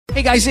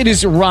Hey guys, it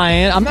is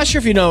Ryan. I'm not sure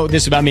if you know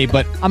this about me,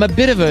 but I'm a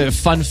bit of a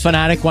fun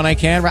fanatic when I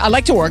can. I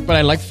like to work, but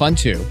I like fun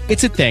too.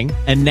 It's a thing.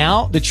 And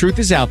now the truth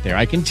is out there.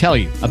 I can tell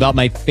you about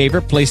my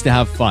favorite place to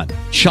have fun.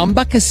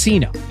 Chumba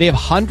Casino. They have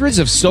hundreds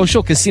of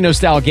social casino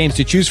style games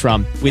to choose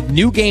from with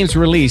new games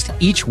released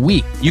each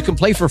week. You can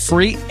play for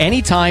free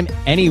anytime,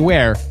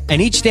 anywhere.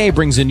 And each day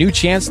brings a new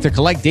chance to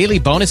collect daily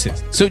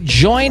bonuses. So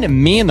join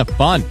me in the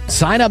fun.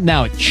 Sign up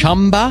now at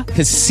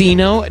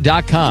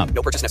ChumbaCasino.com.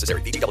 No purchase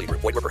necessary. VGW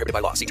Group. Void where prohibited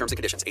by law. See terms and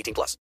conditions. 18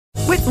 plus.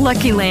 With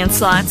Lucky Land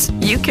Slots,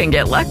 you can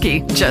get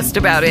lucky just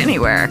about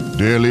anywhere.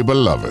 Dearly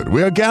beloved,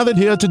 we are gathered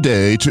here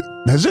today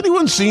to... Has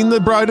anyone seen the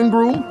bride and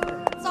groom?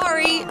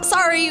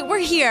 Sorry, we're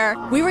here.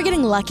 We were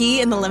getting lucky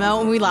in the limo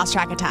and we lost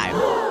track of time.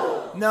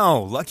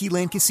 No, Lucky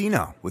Land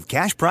Casino. With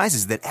cash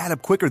prizes that add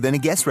up quicker than a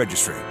guest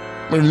registry.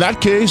 In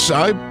that case,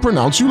 I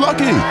pronounce you lucky.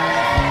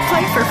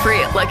 Play for free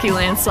at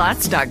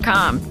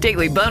LuckyLandSlots.com.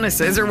 Daily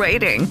bonuses are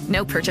waiting.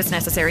 No purchase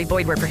necessary.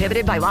 Void where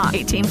prohibited by law.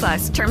 18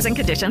 plus. Terms and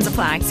conditions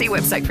apply. See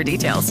website for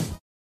details.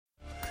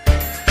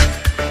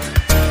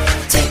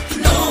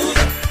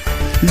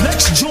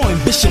 Let's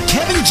join Bishop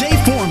Kevin J.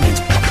 Foreman.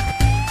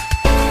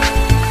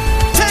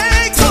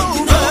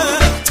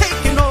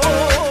 Taking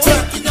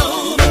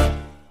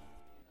over.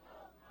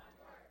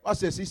 Watch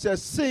this. He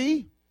says,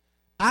 see,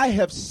 I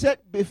have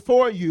set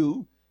before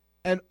you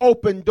an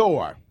open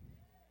door,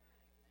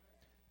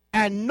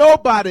 and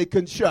nobody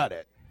can shut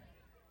it.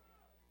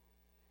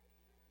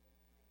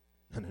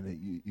 No,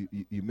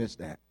 you missed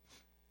that.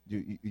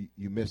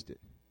 You missed it.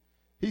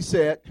 He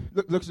said,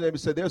 look at him and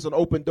said, there's an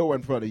open door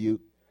in front of you,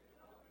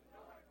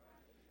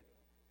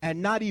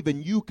 and not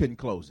even you can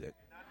close it.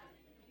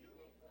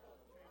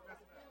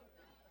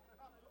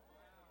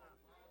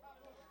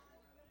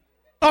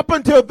 Up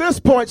until this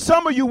point,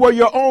 some of you were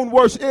your own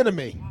worst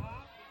enemy.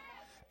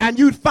 And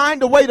you'd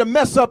find a way to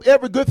mess up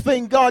every good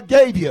thing God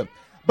gave you.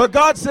 But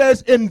God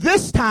says, in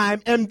this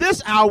time, in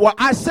this hour,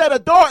 I set a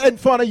door in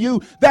front of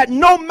you that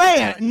no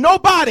man,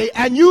 nobody,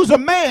 and use a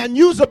man,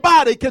 use a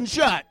body can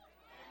shut.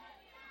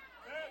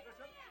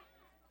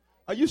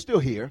 Are you still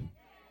here?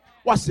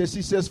 Watch this.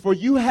 He says, for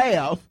you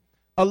have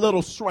a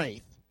little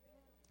strength,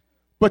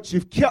 but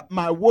you've kept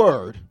my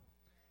word.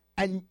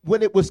 And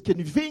when it was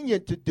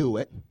convenient to do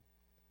it,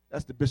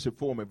 that's the Bishop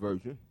Foreman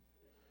version,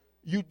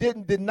 you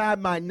didn't deny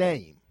my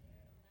name.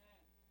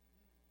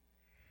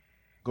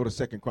 Go to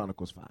 2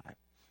 Chronicles 5.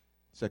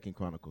 2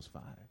 Chronicles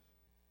 5.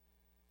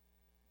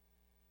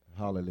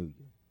 Hallelujah.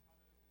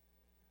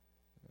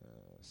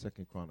 2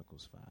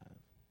 Chronicles 5.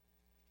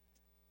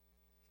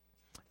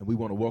 And we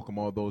want to welcome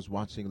all those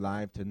watching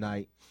live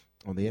tonight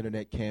on the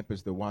internet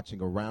campus. They're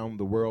watching around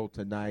the world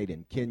tonight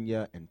in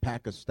Kenya and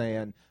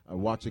Pakistan,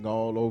 watching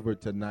all over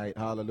tonight.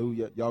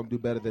 Hallelujah. Y'all can do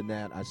better than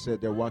that. I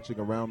said they're watching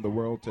around the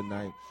world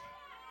tonight.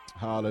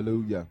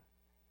 Hallelujah.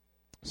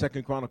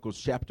 2 Chronicles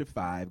chapter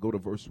 5, go to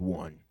verse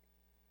 1.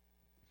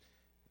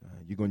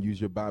 You're going to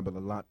use your Bible a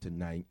lot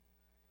tonight,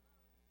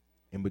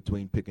 in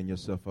between picking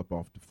yourself up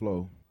off the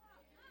floor.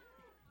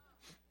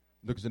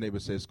 Look at your neighbor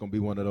and say, it's going to be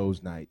one of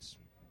those nights.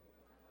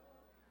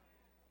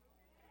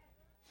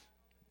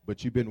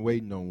 But you've been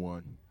waiting on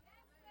one.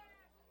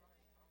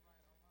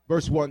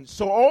 Verse 1,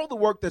 so all the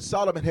work that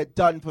Solomon had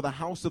done for the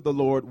house of the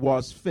Lord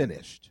was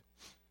finished.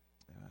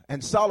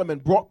 And Solomon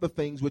brought the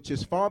things which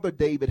his father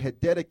David had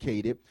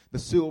dedicated, the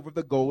silver,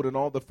 the gold, and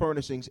all the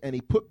furnishings, and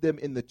he put them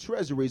in the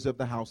treasuries of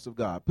the house of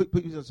God.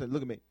 Please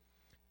look at me.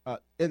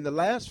 In the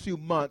last few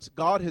months,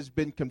 God has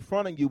been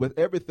confronting you with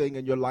everything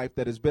in your life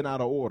that has been out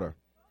of order.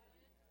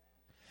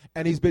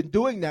 And he's been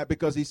doing that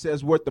because he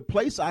says, we're at the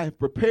place I have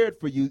prepared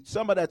for you.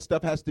 Some of that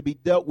stuff has to be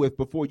dealt with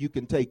before you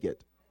can take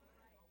it.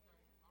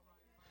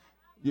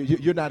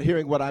 You're not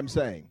hearing what I'm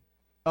saying.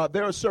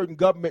 There are certain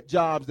government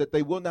jobs that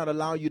they will not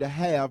allow you to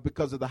have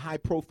because of the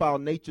high-profile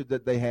nature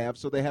that they have,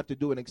 so they have to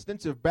do an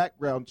extensive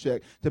background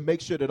check to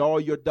make sure that all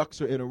your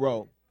ducks are in a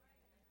row.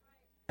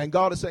 And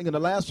God is saying, in the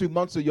last few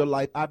months of your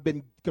life, I've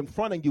been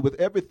confronting you with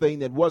everything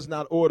that was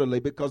not orderly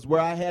because where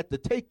I had to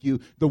take you,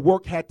 the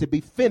work had to be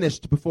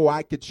finished before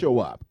I could show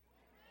up.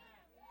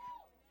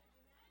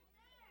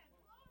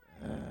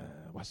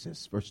 Watch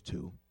this, verse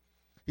 2.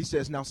 He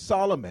says, now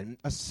Solomon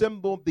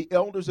assembled the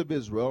elders of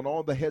Israel and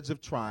all the heads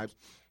of tribes,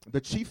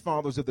 the chief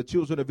fathers of the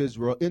children of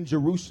Israel in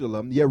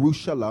Jerusalem,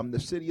 the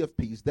city of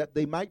peace, that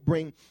they might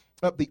bring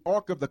up the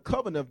ark of the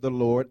covenant of the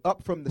Lord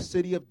up from the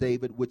city of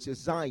David, which is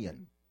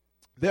Zion.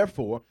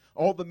 Therefore,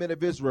 all the men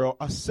of Israel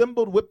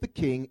assembled with the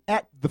king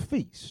at the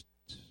feast,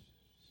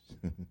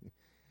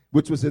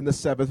 which was in the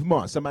 7th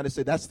month. Somebody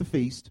say, that's the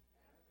Feast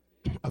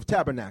of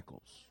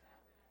Tabernacles.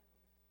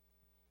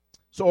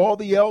 So all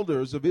the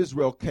elders of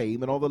Israel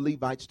came, and all the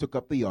Levites took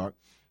up the ark.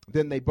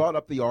 Then they brought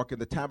up the ark in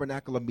the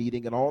tabernacle of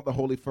meeting, and all the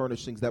holy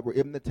furnishings that were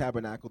in the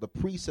tabernacle. The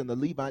priests and the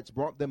Levites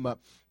brought them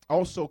up.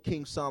 Also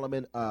King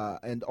Solomon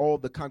and all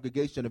the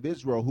congregation of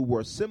Israel who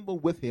were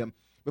assembled with him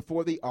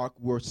before the ark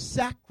were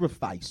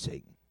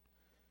sacrificing.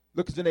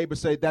 Look at your neighbor,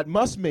 say, that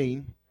must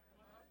mean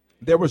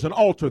there was an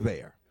altar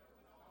there.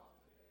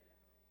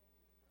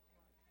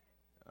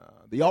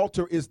 The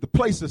altar is the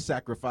place of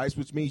sacrifice,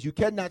 which means you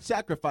cannot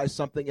sacrifice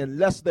something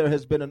unless there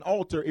has been an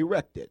altar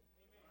erected.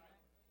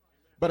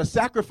 But a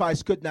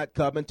sacrifice could not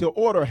come until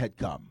order had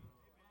come.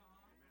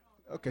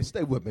 Okay,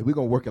 stay with me. We're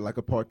going to work it like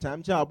a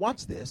part-time job.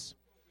 Watch this.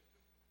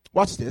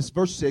 Watch this.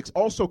 Verse 6.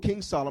 Also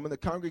King Solomon, the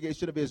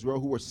congregation of Israel,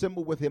 who were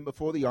assembled with him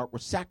before the ark, were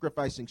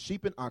sacrificing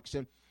sheep and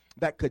oxen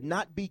that could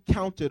not be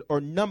counted or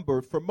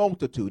numbered for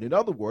multitude. In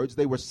other words,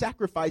 they were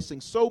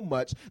sacrificing so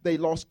much they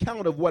lost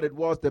count of what it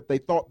was that they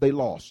thought they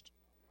lost.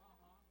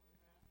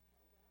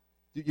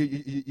 You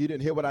didn't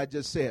hear what I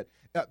just said.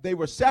 They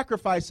were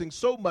sacrificing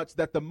so much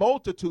that the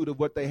multitude of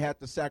what they had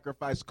to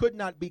sacrifice could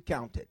not be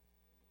counted.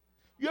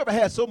 You ever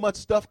had so much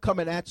stuff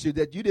coming at you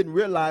that you didn't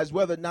realize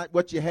whether or not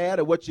what you had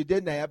or what you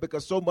didn't have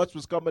because so much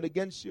was coming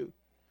against you?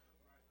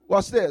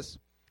 Watch this.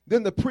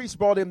 Then the priest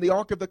brought in the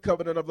ark of the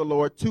covenant of the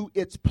Lord to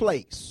its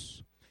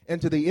place,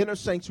 into the inner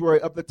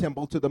sanctuary of the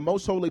temple, to the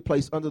most holy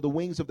place under the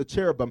wings of the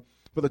cherubim.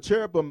 For the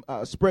cherubim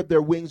spread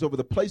their wings over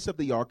the place of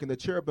the ark, and the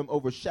cherubim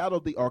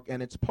overshadowed the ark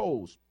and its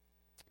poles.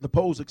 The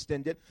poles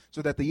extended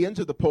so that the ends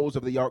of the poles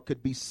of the ark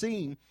could be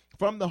seen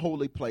from the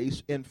holy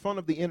place in front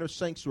of the inner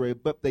sanctuary,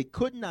 but they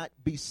could not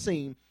be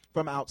seen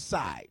from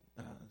outside.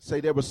 Say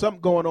there was something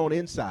going on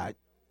inside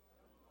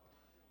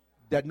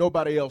that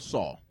nobody else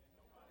saw.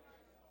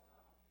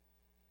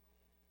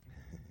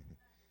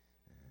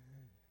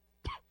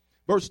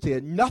 Verse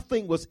 10,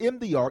 nothing was in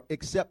the ark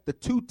except the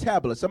two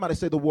tablets. Somebody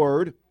say the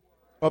word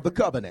of the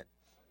covenant,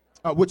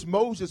 which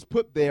Moses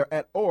put there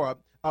at Oreb,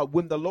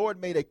 when the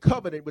Lord made a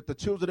covenant with the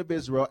children of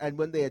Israel and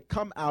when they had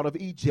come out of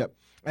Egypt.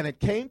 And it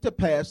came to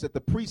pass that the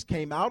priests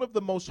came out of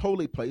the most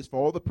holy place, for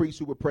all the priests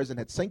who were present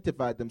had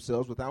sanctified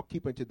themselves without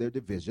keeping to their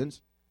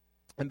divisions.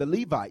 And the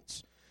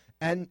Levites,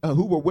 and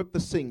who were with the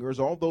singers,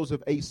 all those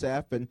of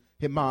Asaph and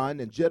Heman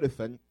and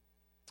Jeduthun,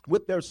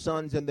 with their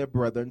sons and their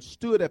brethren,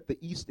 stood at the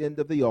east end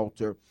of the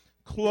altar,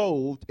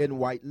 clothed in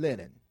white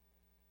linen,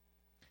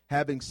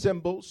 having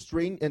cymbals,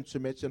 string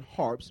instruments, and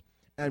harps,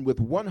 and with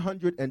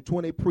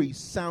 120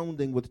 priests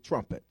sounding with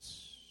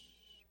trumpets.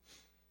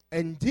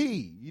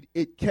 Indeed,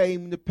 it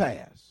came to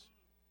pass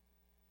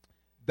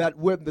that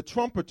when the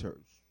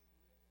trumpeters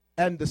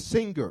and the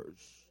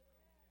singers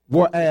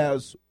were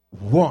as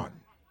one.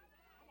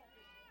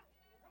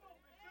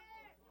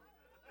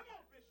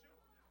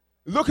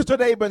 Look at your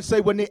neighbor and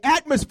say, when the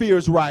atmosphere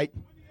is right,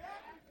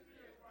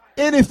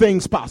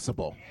 anything's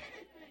possible.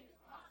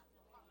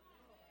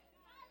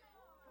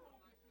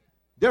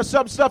 There's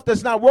some stuff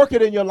that's not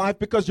working in your life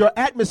because your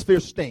atmosphere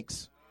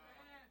stinks.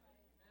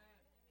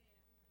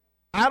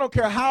 I don't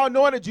care how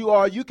anointed you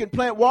are. You can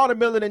plant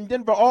watermelon in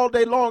Denver all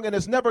day long and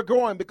it's never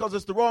growing because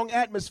it's the wrong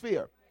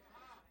atmosphere.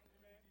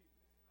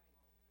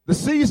 The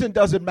season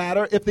doesn't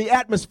matter if the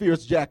atmosphere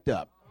is jacked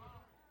up.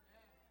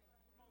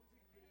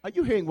 Are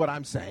you hearing what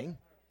I'm saying?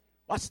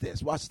 Watch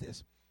this, watch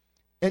this.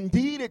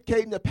 Indeed, it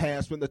came to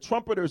pass when the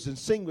trumpeters and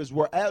singers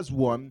were as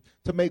one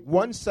to make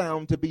one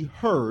sound to be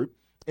heard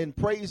in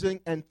praising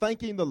and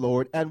thanking the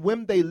Lord, and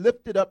when they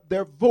lifted up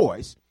their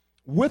voice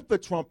with the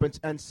trumpets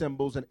and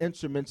cymbals and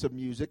instruments of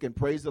music and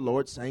praised the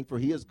Lord, saying, for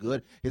he is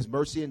good, his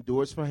mercy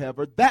endures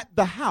forever, that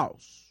the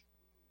house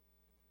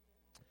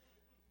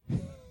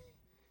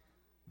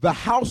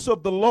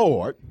of the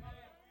Lord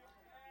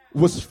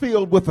was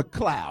filled with a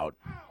cloud.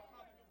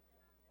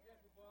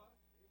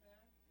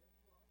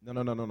 No.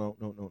 I'm going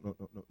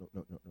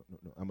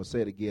to say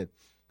it again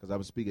because I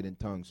was speaking in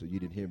tongues, so you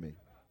didn't hear me.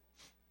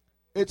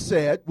 It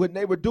said, when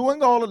they were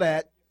doing all of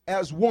that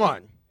as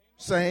one,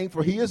 saying,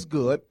 for he is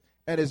good,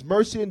 and his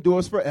mercy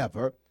endures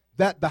forever,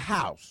 that the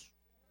house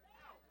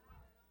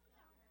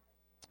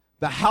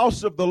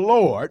of the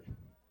Lord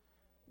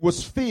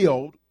was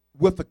filled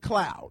with a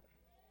cloud.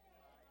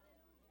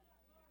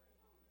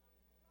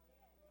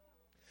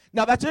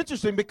 Now, that's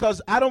interesting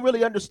because I don't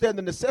really understand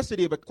the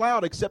necessity of a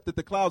cloud except that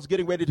the cloud's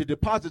getting ready to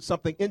deposit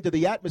something into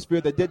the atmosphere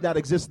that did not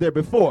exist there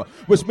before,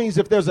 which means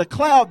if there's a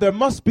cloud, there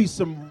must be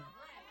some...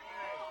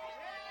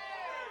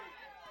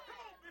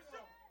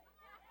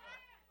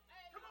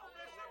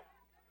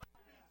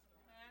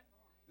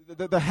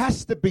 There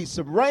has to be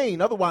some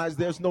rain, otherwise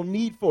there's no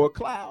need for a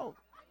cloud.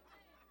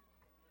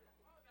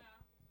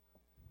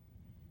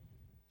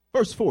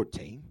 Verse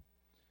 14,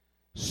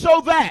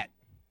 so that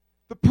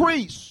the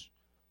priests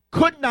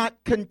could not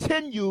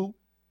continue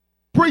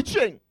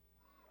preaching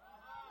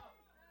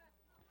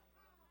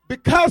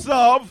because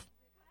of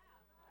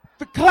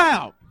the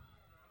cloud.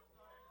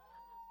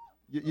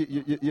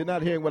 You're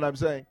not hearing what I'm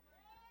saying.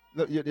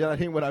 You're not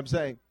hearing what I'm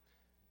saying.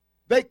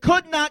 They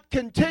could not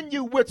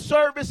continue with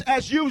service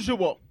as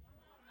usual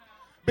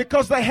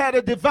because they had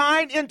a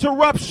divine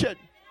interruption.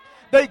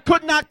 They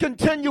could not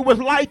continue with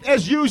life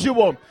as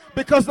usual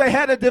because they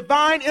had a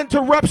divine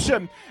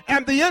interruption.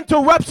 And the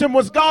interruption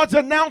was God's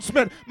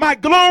announcement, my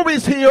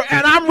glory's here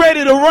and I'm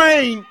ready to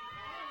reign.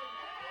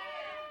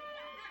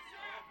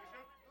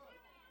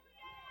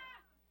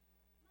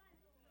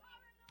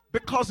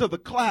 Because of the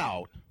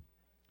cloud,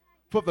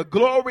 for the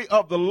glory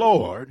of the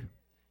Lord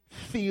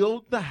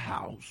filled the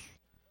house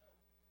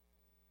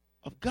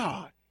of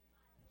God.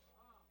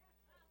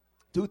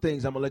 Two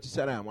things. I'm going to let you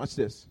sit down. Watch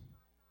this.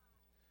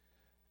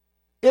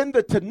 In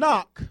the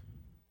Tanakh,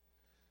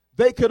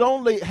 they could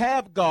only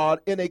have God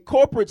in a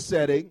corporate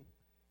setting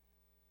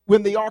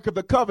when the Ark of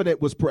the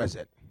Covenant was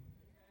present.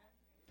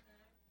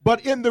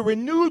 But in the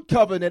renewed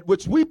covenant,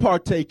 which we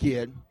partake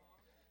in,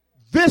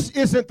 this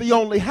isn't the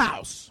only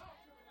house.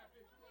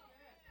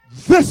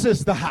 This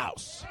is the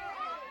house.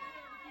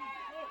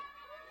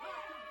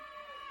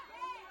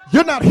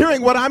 You're not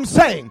hearing what I'm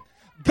saying.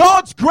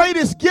 God's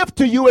greatest gift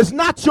to you is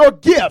not your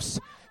gifts.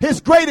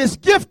 His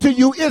greatest gift to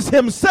you is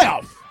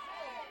himself.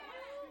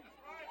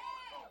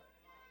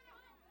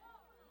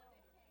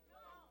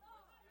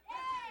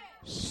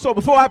 So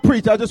before I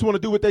preach, I just want to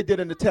do what they did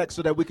in the text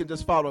so that we can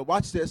just follow it.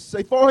 Watch this.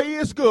 Say, for he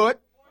is good,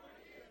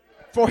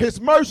 for his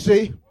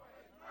mercy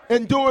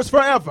endures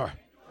forever.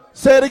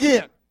 Say it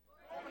again.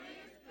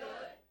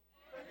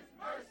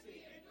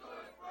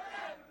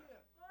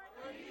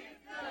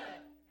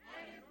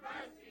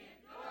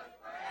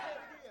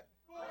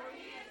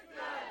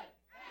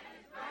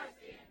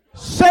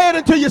 Say it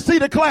until you see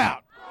the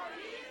cloud.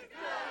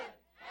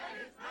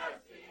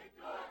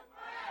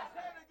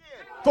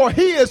 For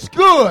he is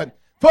good,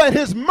 for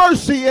his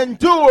mercy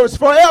endures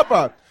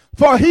forever.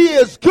 For he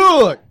is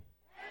good.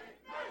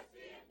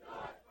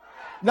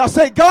 Now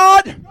say,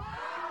 God,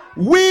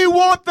 we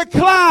want the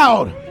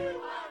cloud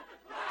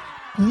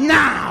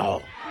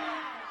now.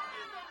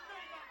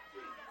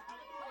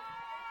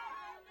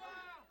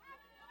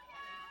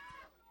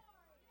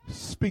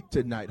 Speak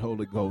tonight,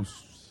 Holy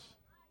Ghost.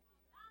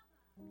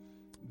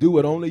 Do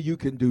what only you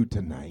can do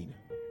tonight.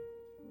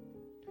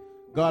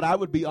 God, I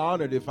would be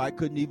honored if I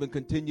couldn't even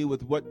continue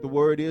with what the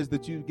word is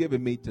that you've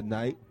given me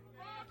tonight.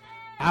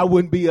 I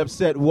wouldn't be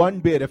upset one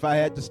bit if I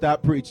had to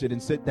stop preaching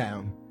and sit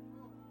down.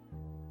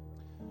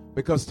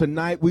 Because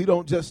tonight we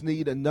don't just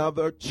need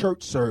another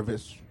church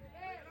service.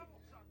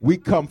 We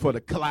come for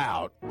the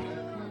cloud.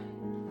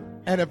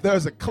 And if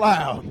there's a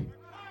cloud,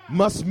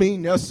 must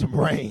mean there's some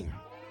rain.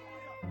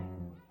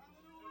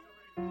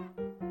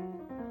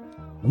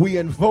 We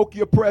invoke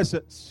your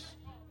presence.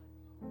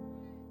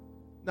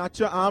 Not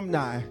your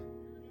omni,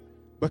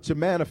 but your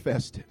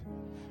manifested.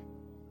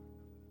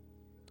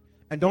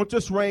 And don't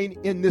just reign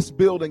in this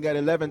building at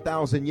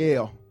 11,000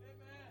 Yale.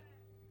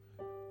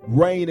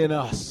 Reign in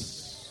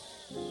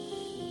us.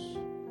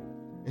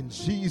 In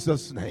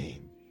Jesus'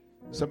 name.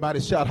 Somebody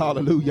shout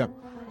hallelujah.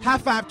 High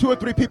five 2 or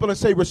 3 people and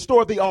say,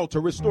 restore the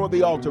altar, restore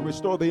the altar,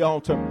 restore the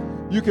altar.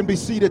 You can be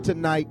seated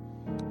tonight.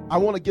 I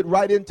want to get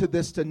right into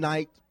this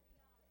tonight.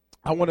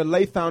 I want to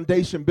lay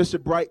foundation.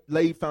 Bishop Bright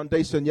laid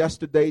foundation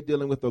yesterday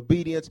dealing with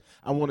obedience.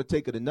 I want to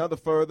take it another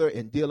further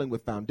in dealing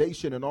with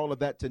foundation and all of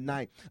that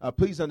tonight.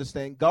 Please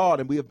understand,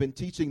 God, and we have been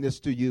teaching this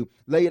to you,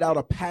 laid out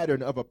a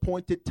pattern of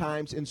appointed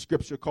times in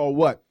Scripture called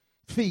what?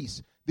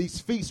 Feasts.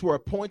 These feasts were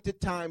appointed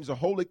times or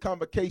holy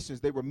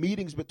convocations. They were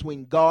meetings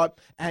between God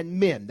and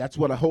men. That's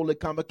what a holy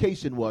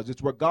convocation was.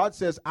 It's where God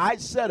says, I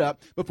set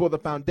up before the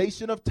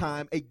foundation of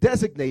time a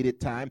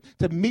designated time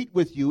to meet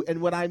with you.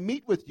 And when I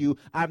meet with you,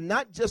 I'm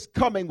not just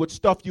coming with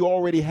stuff you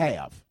already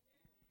have.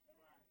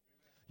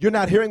 You're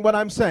not hearing what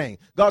I'm saying.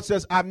 God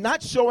says, I'm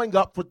not showing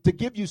up to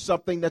give you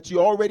something that you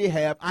already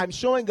have. I'm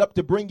showing up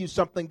to bring you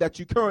something that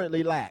you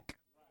currently lack.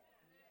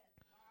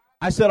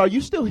 I said, are you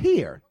still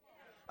here?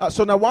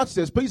 So now watch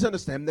this. Please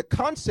understand. The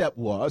concept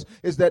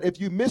is that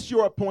if you miss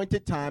your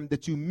appointed time,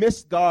 that you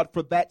miss God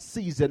for that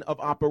season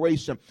of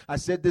operation. I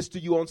said this to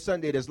you on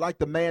Sunday. It is like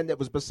the man that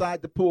was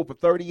beside the pool for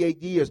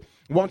 38 years.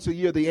 Once a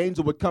year, the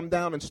angel would come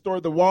down and stir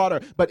the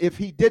water. But if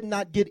he did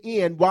not get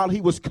in while he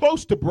was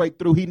close to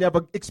breakthrough, he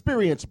never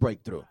experienced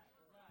breakthrough.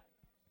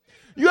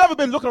 You ever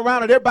been looking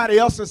around at everybody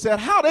else and said,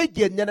 how they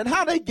getting in and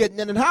how they getting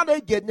in and how they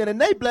getting in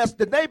and they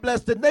blessed and they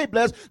blessed and they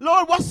blessed.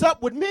 Lord, what's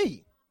up with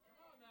me?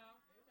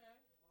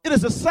 It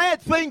is a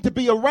sad thing to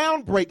be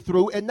around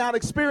breakthrough and not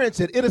experience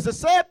it. It is a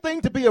sad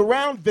thing to be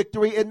around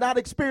victory and not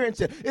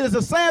experience it. It is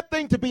a sad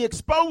thing to be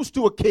exposed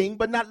to a king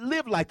but not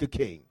live like a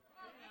king.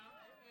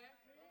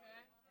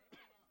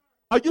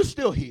 Are you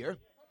still here?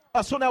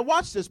 So now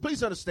watch this.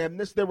 Please understand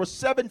this. There were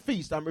 7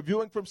 feasts. I'm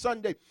reviewing from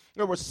Sunday.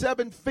 There were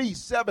 7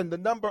 feasts, 7, the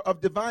number of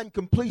divine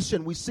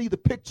completion. We see the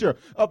picture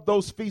of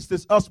those feasts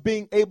as us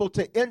being able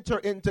to enter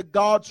into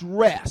God's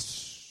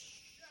rest.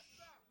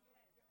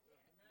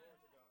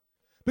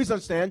 Please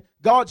understand,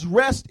 God's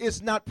rest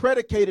is not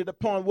predicated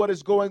upon what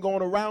is going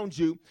on around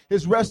you.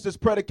 His rest is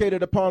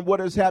predicated upon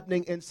what is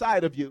happening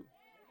inside of you.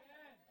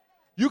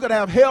 You could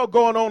have hell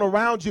going on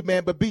around you,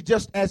 man, but be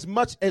just as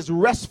much as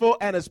restful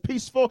and as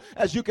peaceful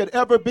as you could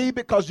ever be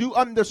because you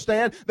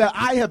understand that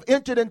I have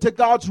entered into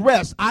God's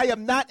rest. I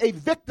am not a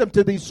victim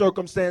to these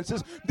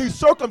circumstances. These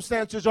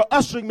circumstances are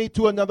ushering me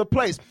to another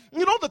place.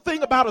 You know, the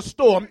thing about a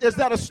storm is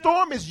that a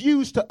storm is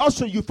used to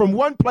usher you from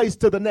one place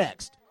to the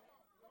next.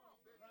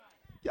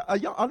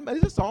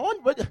 Is this on?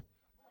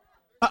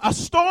 A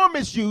storm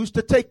is used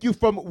to take you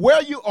from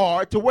where you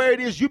are to where it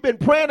is you've been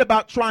praying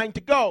about trying to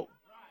go.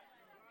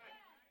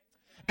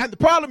 And the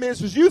problem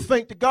is you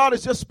think that God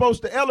is just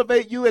supposed to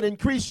elevate you and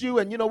increase you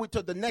and, we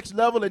to the next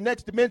level and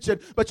next dimension.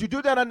 But you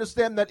do not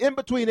understand that in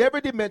between every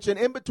dimension,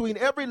 in between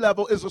every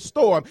level is a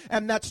storm.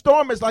 And that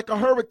storm is like a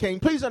hurricane.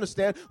 Please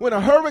understand, when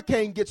a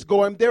hurricane gets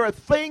going, there are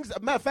things,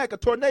 matter of fact, a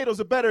tornado is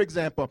a better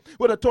example.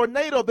 With a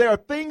tornado, there are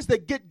things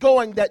that get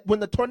going that when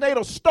the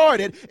tornado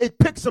started, it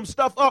picked some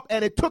stuff up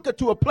and it took it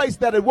to a place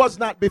that it was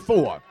not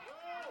before.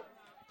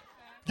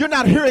 You're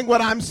not hearing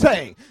what I'm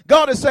saying.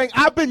 God is saying,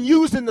 I've been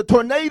using the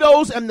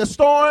tornadoes and the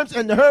storms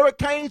and the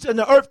hurricanes and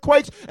the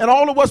earthquakes and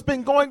all of what's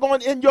been going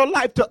on in your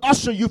life to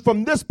usher you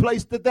from this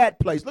place to that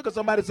place. Look at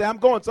somebody and say, I'm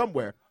going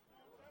somewhere.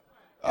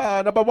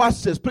 Now, but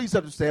watch this. Please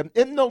understand.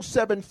 In those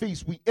 7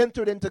 feasts, we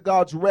entered into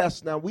God's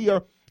rest. Now, we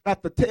are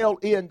at the tail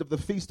end of the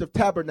Feast of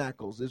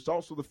Tabernacles. It's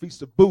also the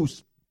Feast of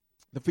Booths,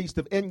 the Feast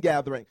of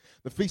Ingathering,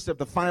 the Feast of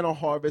the Final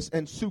Harvest,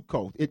 and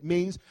Sukkot. It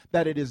means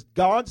that it is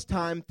God's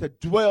time to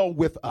dwell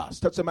with us.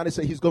 Touch somebody and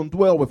say, he's going to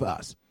dwell with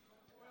us.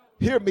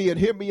 Hear me and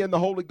hear me in the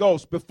Holy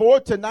Ghost. Before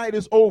tonight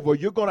is over,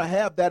 you're going to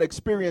have that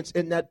experience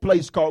in that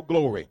place called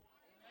glory.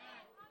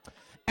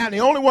 And the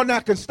only one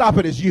that can stop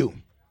it is you.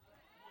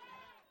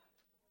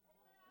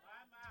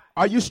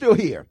 Are you still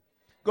here?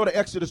 Go to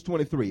Exodus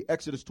 23.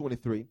 Exodus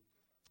 23.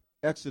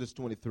 Exodus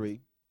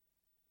 23.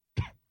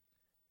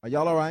 Are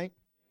y'all all right?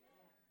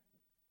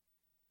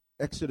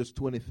 Exodus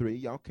 23.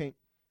 Y'all can't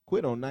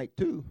quit on night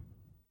 2.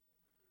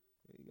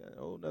 You got a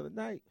whole nother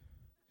night.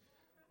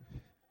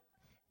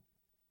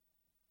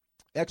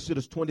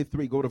 Exodus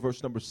 23. Go to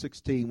verse number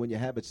 16. When you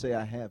have it, say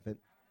I have it.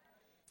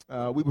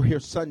 We were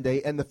here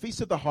Sunday. And the feast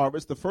of the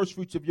harvest, the first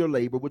fruits of your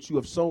labor, which you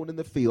have sown in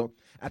the field,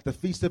 at the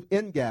feast of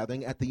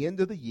ingathering, at the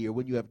end of the year,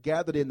 when you have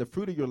gathered in the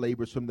fruit of your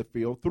labors from the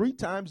field, 3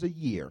 times a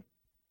year,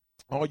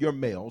 all your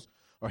males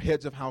or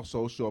heads of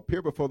households shall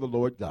appear before the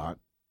Lord God.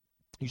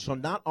 You shall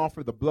not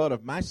offer the blood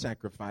of my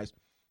sacrifice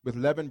with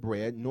leavened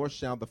bread, nor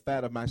shall the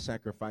fat of my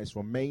sacrifice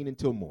remain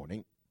until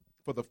morning.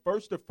 For the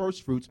first of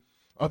first fruits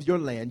of your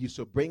land you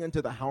shall bring into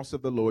the house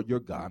of the Lord your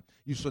God.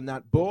 You shall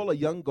not boil a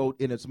young goat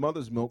in its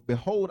mother's milk.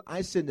 Behold,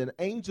 I send an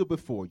angel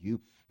before you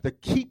to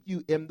keep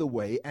you in the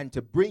way and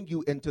to bring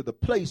you into the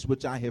place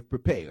which I have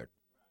prepared.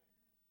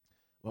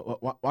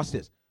 Watch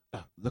this.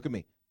 Look at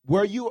me.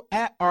 Where you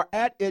are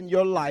at in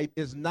your life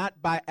is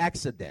not by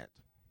accident.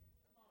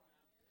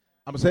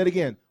 I'm going to say it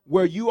again.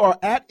 Where you are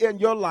at in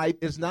your life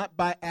is not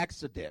by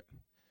accident.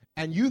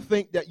 And you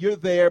think that you're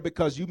there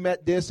because you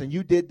met this and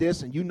you did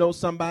this and you know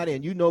somebody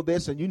and you know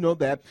this and you know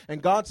that.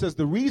 And God says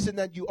the reason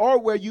that you are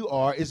where you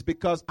are is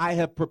because I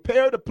have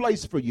prepared a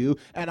place for you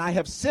and I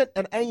have sent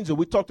an angel.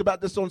 We talked about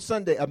this on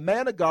Sunday, a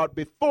man of God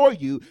before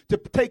you to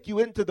take you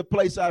into the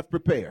place I've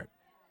prepared.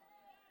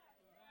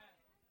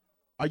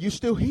 Are you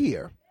still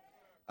here?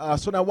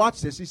 So now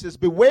watch this. He says,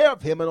 beware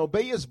of him and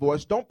obey his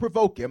voice. Don't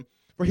provoke him,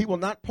 for he will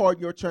not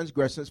pardon your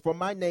transgressions, for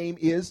my name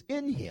is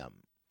in him.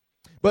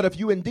 But if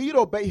you indeed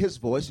obey his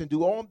voice and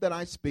do all that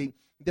I speak,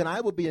 then I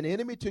will be an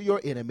enemy to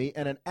your enemy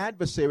and an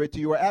adversary to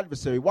your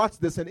adversary. Watch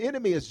this. An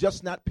enemy is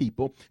just not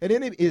people. An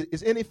enemy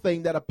is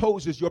anything that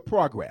opposes your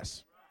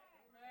progress.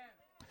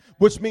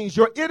 Which means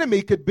your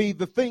enemy could be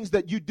the things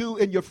that you do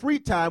in your free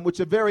time, which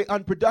are very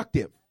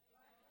unproductive.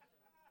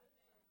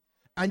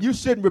 And you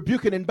sit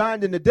rebuking and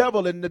binding the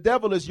devil, and the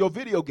devil is your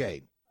video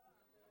game.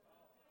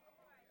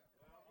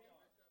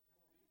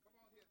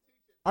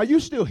 Are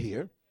you still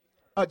here?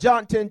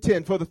 John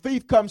 10:10, for the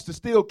thief comes to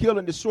steal, kill,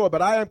 and destroy,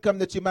 but I am come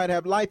that you might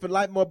have life and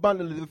life more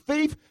abundantly. The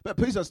thief, but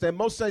please understand,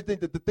 most say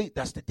think that the thief,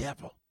 that's the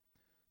devil.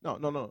 No.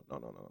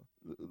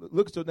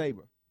 Look at your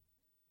neighbor.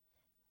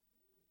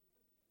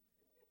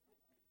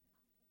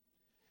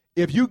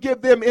 If you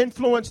give them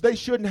influence they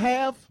shouldn't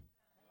have,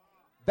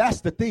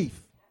 that's the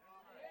thief.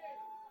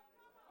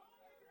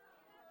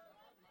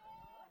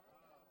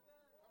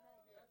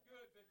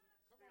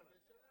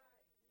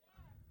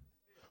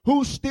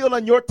 Who's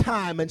stealing your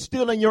time and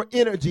stealing your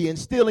energy and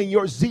stealing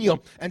your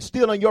zeal and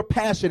stealing your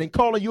passion and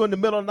calling you in the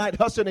middle of the night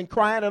hustling and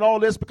crying and all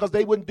this because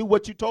they wouldn't do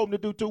what you told them to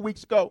do 2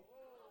 weeks ago?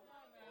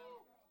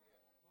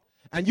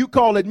 And you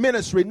call it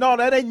ministry. No,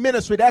 that ain't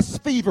ministry. That's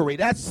thievery.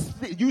 That's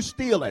you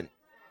stealing.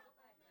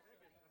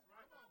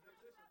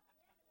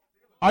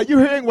 Are you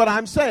hearing what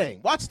I'm saying?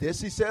 Watch this.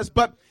 He says,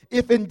 but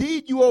if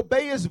indeed you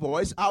obey his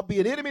voice, I'll be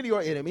an enemy to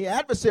your enemy,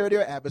 adversary to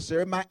your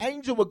adversary. My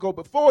angel will go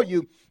before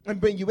you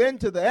and bring you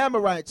into the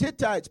Amorites,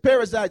 Hittites,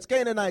 Perizzites,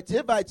 Canaanites,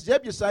 Hivites,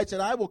 Jebusites,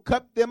 and I will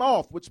cut them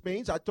off, which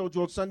means, I told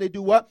you on Sunday,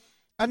 do what?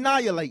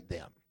 Annihilate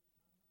them.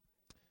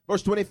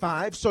 Verse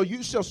 25, so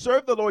you shall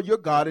serve the Lord your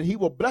God, and he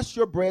will bless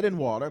your bread and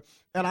water,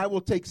 and I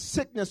will take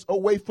sickness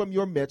away from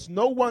your midst.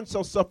 No one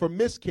shall suffer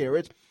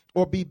miscarriage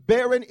or be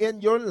barren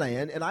in your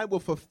land, and I will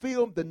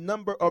fulfill the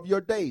number of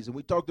your days. And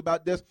we talked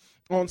about this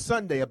on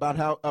Sunday, about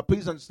how,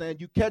 please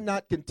understand, you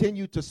cannot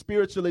continue to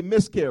spiritually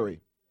miscarry.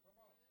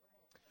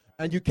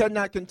 And you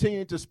cannot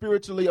continue to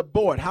spiritually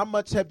abort. How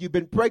much have you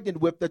been pregnant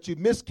with that you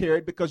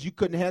miscarried because you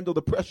couldn't handle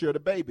the pressure of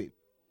the baby?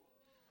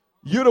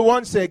 You're the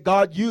one said,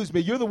 God, use me.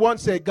 You're the one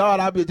said,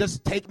 God, I'll be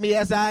just take me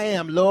as I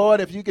am.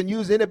 Lord, if you can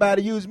use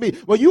anybody, use me.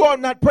 Well, you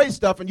ought not pray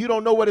stuff and you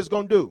don't know what it's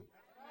going to do.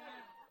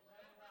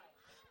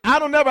 I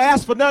don't never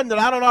ask for nothing that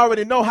I don't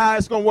already know how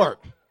it's going to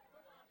work.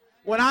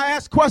 When I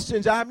ask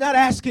questions, I'm not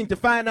asking to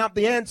find out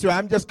the answer.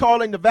 I'm just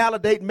calling to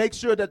validate and make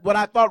sure that what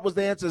I thought was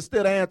the answer is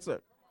still the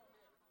answer.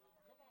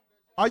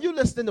 Are you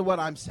listening to what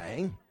I'm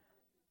saying?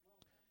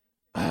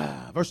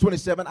 Verse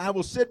 27, I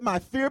will set my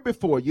fear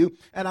before you,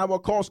 and I will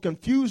cause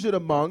confusion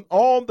among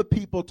all the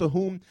people to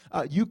whom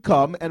you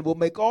come, and will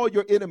make all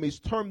your enemies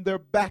turn their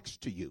backs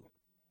to you.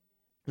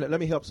 Let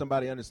me help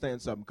somebody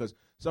understand something, because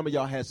some of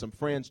y'all had some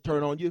friends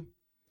turn on you.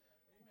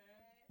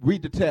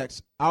 Read the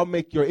text. I'll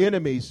make your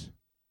enemies.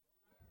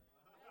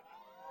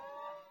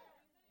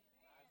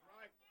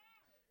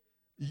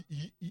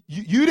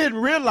 You didn't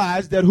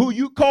realize that who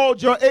you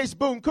called your ace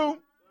boom coon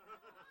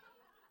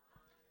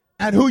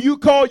and who you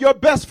called your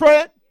best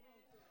friend,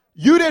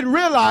 you didn't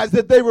realize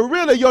that they were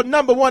really your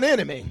number one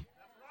enemy.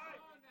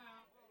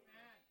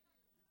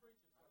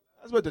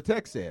 That's what the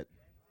text said.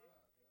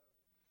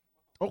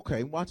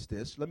 Okay, watch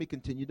this. Let me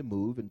continue to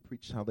move and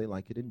preach how they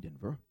like it in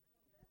Denver.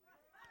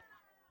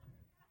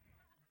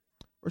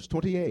 Verse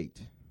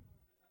 28.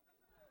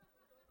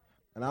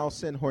 And I'll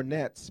send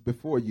hornets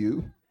before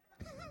you.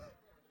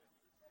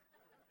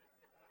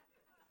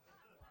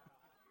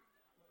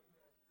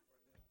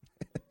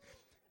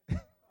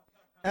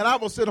 And I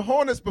will send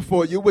hornets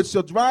before you, which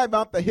shall drive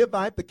out the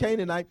Hivite, the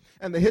Canaanite,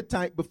 and the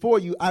Hittite before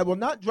you. I will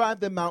not drive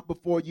them out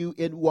before you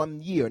in 1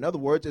 year. In other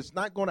words, it's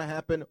not going to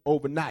happen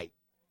overnight.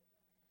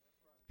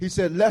 He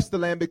said, lest the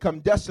land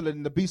become desolate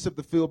and the beasts of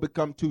the field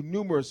become too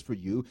numerous for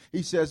you.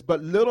 He says,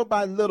 but little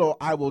by little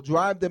I will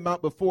drive them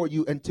out before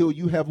you until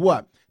you have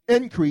what?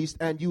 Increased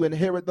and you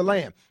inherit the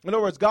land. In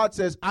other words, God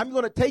says, I'm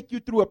going to take you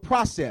through a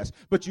process,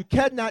 but you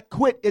cannot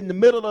quit in the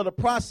middle of the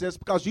process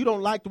because you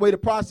don't like the way the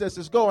process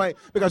is going,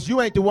 because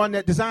you ain't the one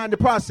that designed the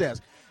process.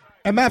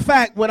 As a matter of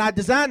fact, when I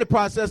designed the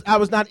process, I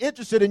was not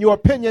interested in your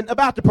opinion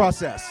about the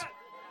process.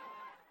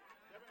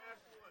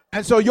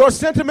 And so your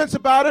sentiments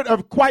about it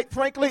are quite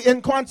frankly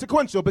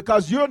inconsequential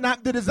because you're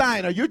not the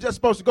designer. You're just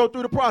supposed to go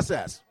through the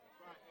process.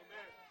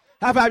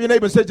 High five your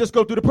neighbor and say, just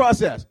go through the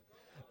process.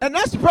 And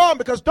that's the problem,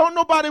 because don't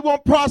nobody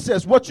want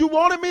process. What you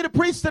wanted me to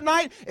preach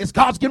tonight is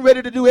God's getting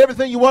ready to do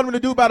everything you want him to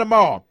do by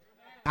tomorrow.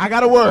 I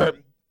got a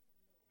word.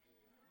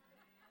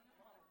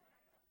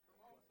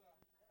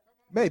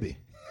 Maybe.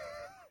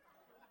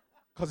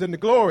 Because in the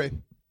glory.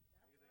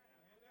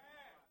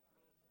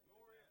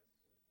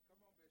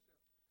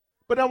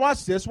 But now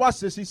watch this. Watch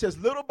this. He says,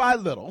 little by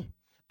little,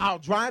 I'll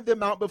drive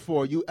them out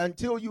before you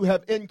until you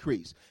have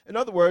increased. In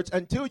other words,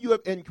 until you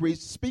have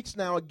increased speaks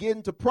now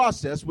again to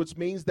process, which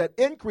means that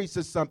increase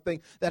is something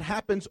that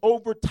happens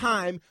over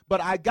time, but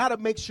I got to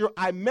make sure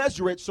I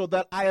measure it so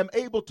that I am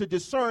able to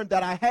discern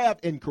that I have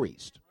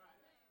increased.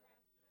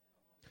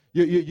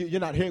 You're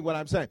not hearing what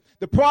I'm saying.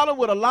 The problem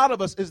with a lot of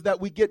us is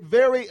that we get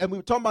and we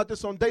were talking about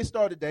this on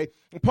Daystar today,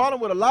 the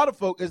problem with a lot of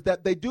folk is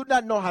that they do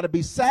not know how to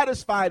be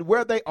satisfied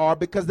where they are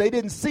because they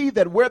didn't see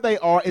that where they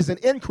are is an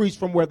increase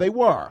from where they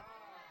were.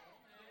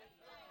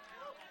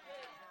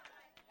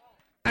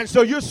 And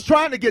so you're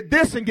trying to get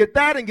this and get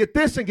that and get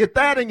this and get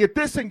that and get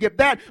this and get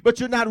that, but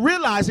you're not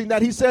realizing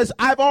that he says,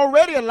 I've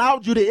already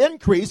allowed you to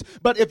increase,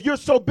 but if you're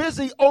so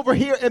busy over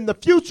here in the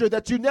future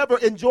that you never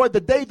enjoy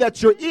the day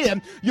that you're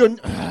in,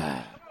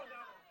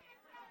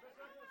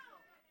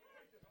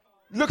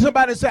 look at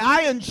somebody and say,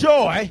 I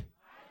enjoy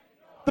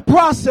the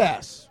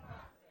process.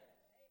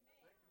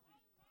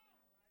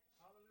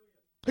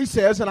 He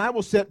says, and I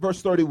will set,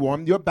 verse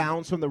 31, your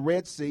bounds from the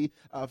Red Sea,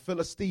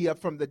 Philistia,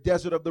 from the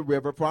desert of the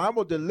river, for I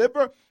will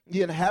deliver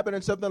the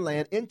inhabitants of the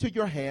land into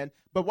your hand.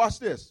 But watch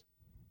this.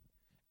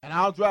 And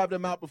I'll drive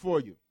them out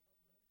before you.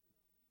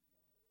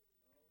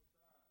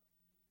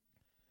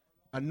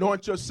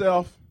 Anoint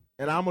yourself,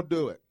 and I'm going to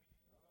do it.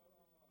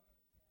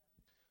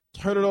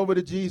 Turn it over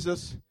to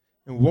Jesus,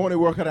 and won't he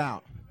work it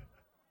out?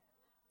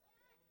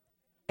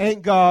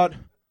 Ain't God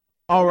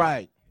all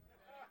right?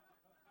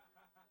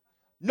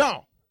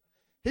 No.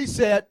 He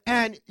said,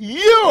 and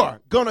you're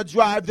going to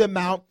drive them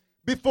out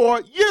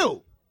before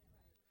you.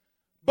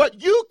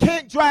 But you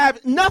can't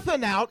drive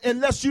nothing out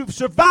unless you've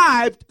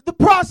survived the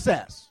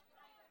process.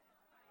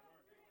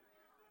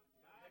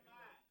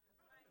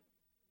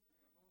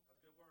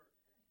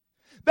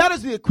 That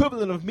is the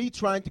equivalent of me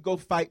trying to go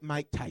fight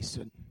Mike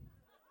Tyson.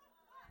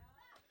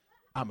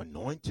 I'm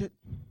anointed.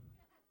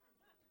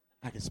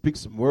 I can speak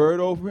some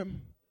word over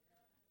him.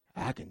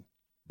 I can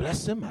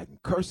bless him. I can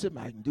curse him.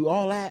 I can do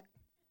all that.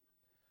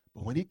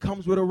 But when he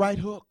comes with a right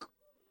hook,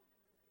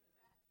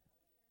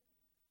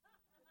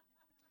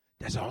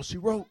 that's all she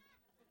wrote.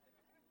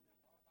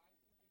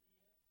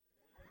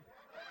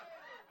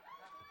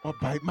 Or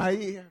bite my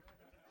ear.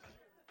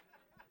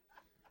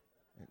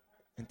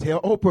 And tell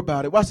Oprah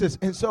about it. Watch this.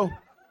 And so,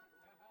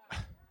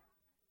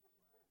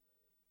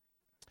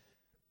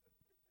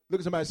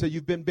 look at somebody and say,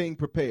 you've been being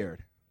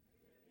prepared.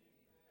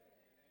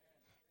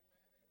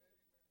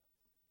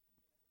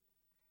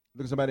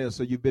 Look at somebody else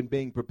and say, you've been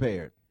being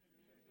prepared.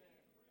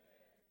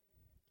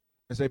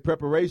 And say,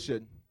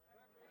 preparation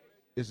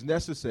is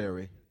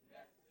necessary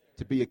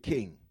to be a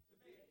king.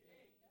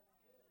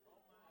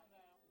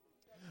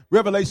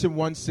 Revelation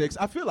 1:6.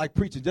 I feel like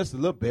preaching just a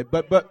little bit,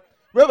 but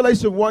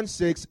Revelation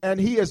 1:6, and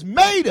he has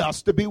made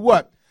us to be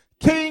what?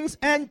 Kings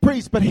and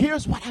priests. But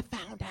here's what I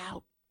found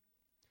out.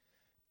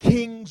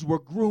 Kings were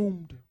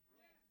groomed.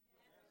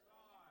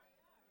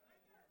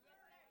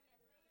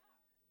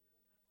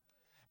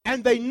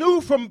 And they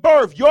knew from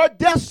birth, your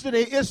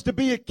destiny is to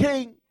be a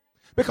king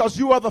because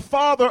you are the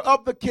father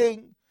of the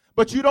king.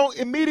 But you don't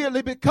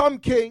immediately become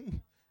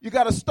king. You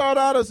got to start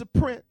out as a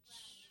prince.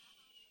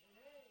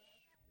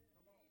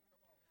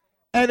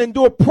 And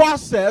endure a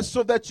process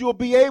so that you'll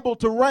be able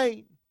to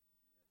reign.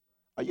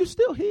 Are you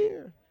still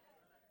here?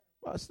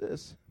 Watch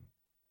this.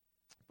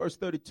 Verse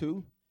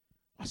 32.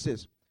 Watch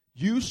this.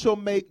 You shall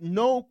make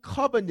no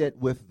covenant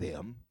with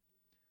them,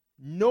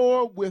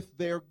 nor with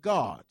their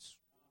gods.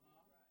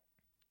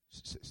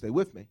 Stay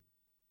with me.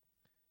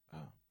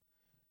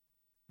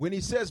 When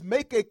he says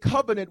make a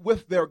covenant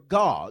with their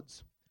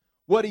gods,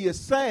 what he is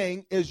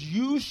saying is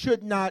you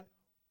should not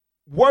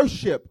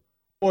worship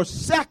or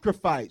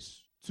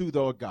sacrifice to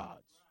their gods.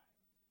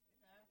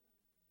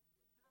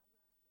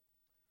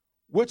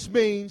 Which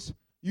means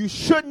you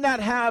should not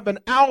have an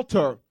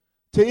altar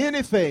to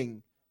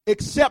anything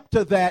except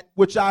to that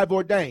which I've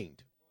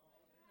ordained.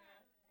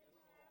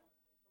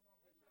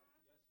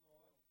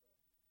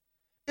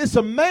 It's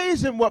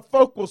amazing what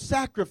folk will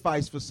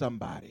sacrifice for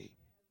somebody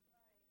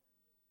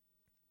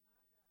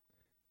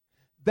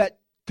that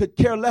could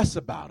care less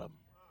about them.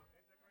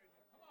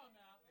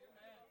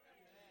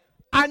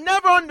 I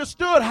never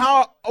understood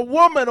how a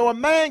woman or a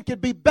man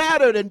could be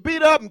battered and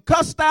beat up and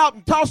cussed out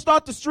and tossed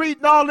off the street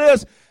and all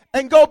this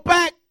and go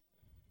back.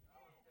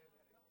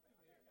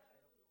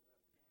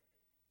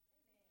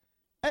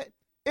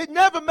 It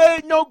never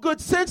made no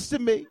good sense to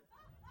me.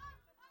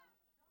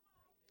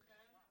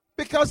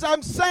 Because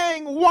I'm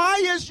saying,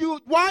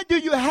 why do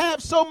you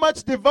have so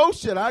much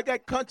devotion? I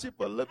got country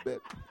for a little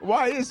bit.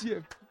 Why is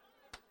you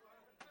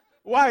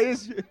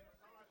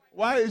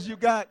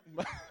got?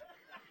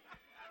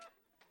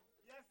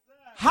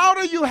 How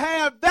do you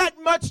have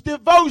that much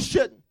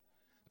devotion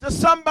to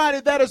somebody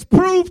that has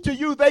proved to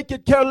you they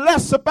could care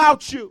less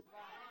about you?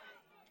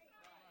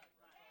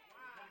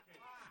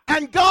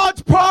 And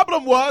God's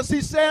problem was,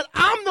 he said,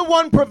 I'm the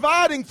one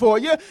providing for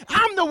you.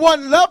 I'm the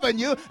one loving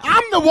you.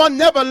 I'm the one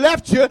never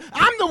left you.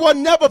 I'm the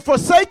one never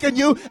forsaken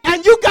you.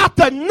 And you got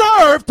the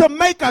nerve to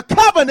make a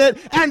covenant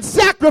and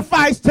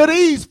sacrifice to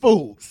these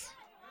fools.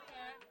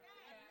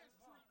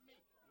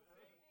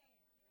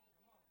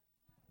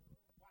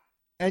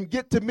 And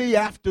get to me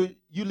after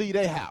you leave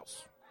their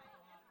house.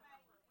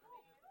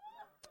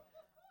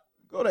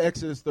 Go to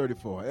Exodus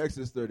 34.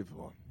 Exodus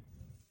 34.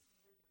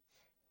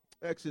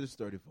 Exodus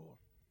 34.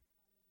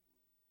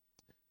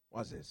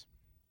 Watch this.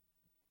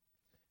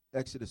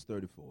 Exodus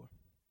 34.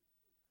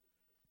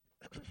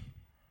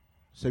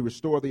 Say,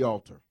 restore the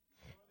altar.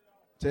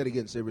 Say it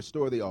again. Say,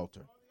 restore the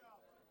altar.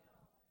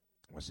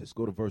 Watch this.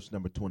 Go to verse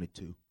number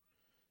 22.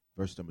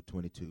 Verse number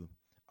 22.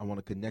 I want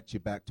to connect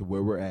you back to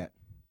where we're at.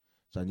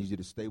 So I need you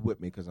to stay with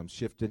me because I'm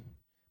shifting.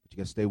 But you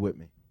got to stay with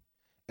me.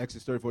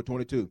 Exodus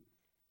 34:22.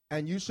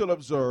 And you shall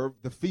observe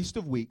the feast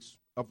of weeks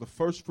of the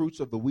first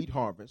fruits of the wheat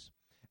harvest,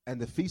 and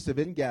the feast of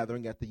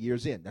ingathering at the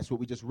year's end. That's what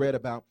we just read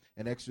about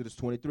in Exodus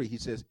 23. He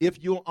says,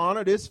 if you'll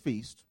honor this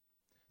feast,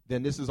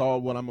 then this is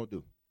all what I'm going to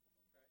do.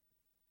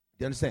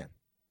 You understand?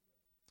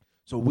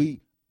 So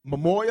we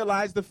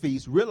memorialize the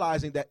feast,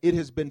 realizing that it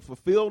has been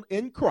fulfilled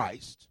in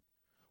Christ.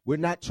 We're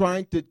not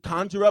trying to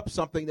conjure up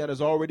something that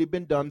has already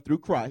been done through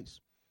Christ.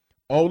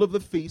 All of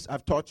the feasts,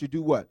 I've taught you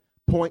do what?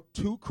 Point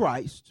to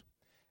Christ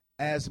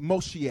as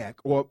Moshiach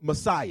or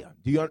Messiah.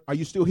 Are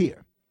you still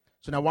here?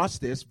 So now watch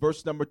this,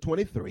 verse number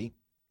 23.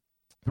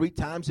 3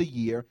 times a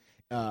year,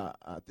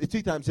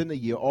 3 times in the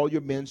year, all your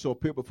men shall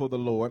appear before the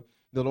Lord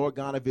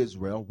God of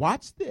Israel.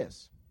 Watch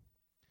this.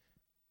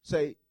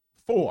 Say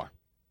 4,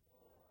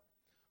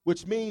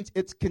 which means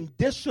it's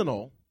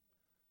conditional,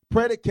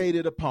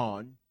 predicated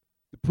upon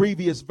the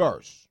previous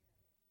verse.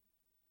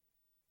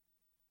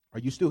 Are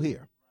you still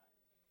here?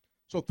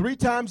 So 3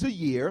 times a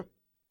year,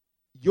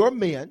 your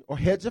men or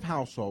heads of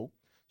household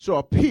shall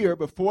appear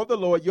before the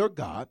Lord your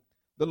God,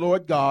 the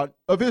Lord God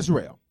of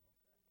Israel.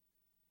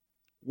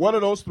 What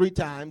are those 3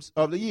 times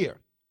of the year?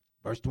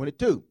 Verse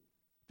 22,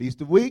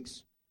 Feast of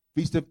Weeks,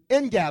 Feast of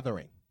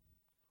Ingathering,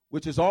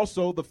 which is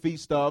also the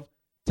Feast of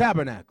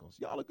Tabernacles.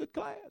 Y'all a good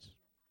class.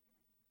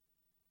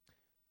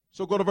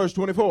 So go to verse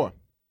 24.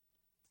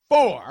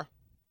 For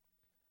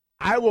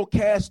I will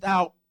cast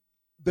out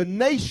the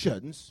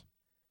nations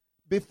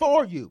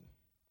before you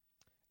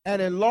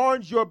and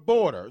enlarge your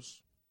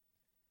borders.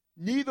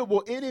 Neither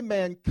will any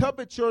man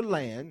covet your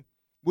land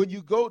when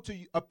you go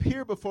to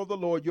appear before the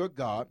Lord your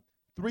God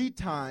 3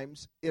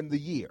 times in the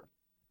year.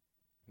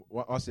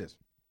 Watch this.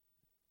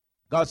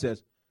 God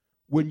says,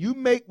 when you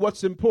make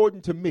what's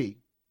important to me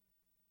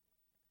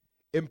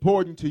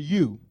important to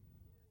you,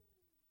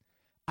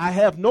 I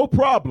have no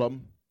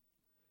problem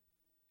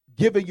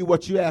giving you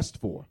what you asked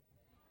for.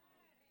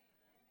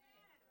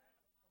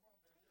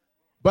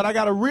 But I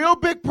got a real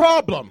big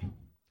problem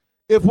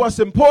if what's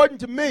important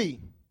to me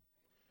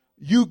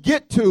you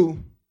get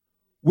to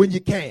when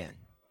you can.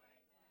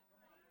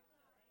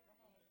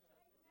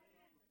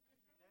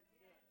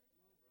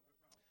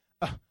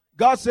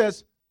 God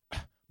says,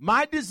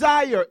 my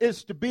desire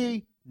is to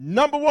be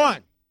number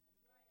one.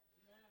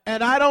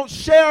 And I don't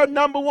share a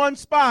number one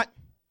spot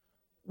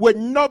with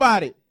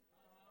nobody.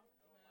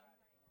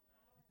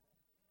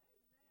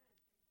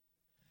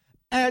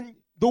 And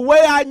the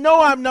way I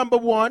know I'm number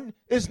one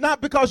is not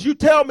because you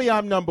tell me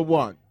I'm number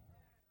one.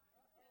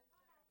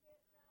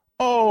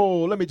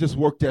 Oh, let me just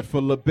work that for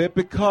a little bit,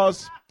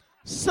 because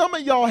some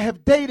of y'all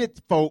have dated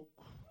folk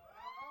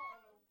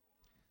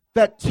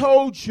that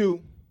told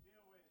you,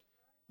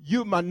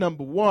 you're my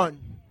number one.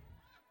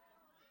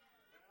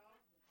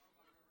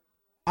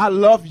 I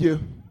love you.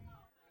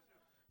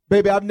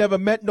 Baby, I've never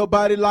met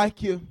nobody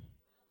like you.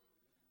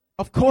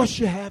 Of course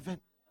you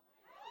haven't.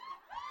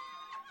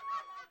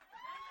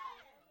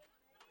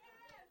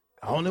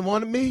 I only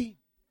wanted me.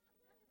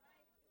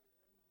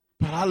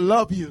 But I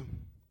love you.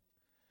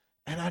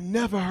 And I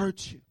never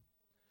hurt you.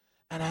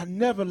 And I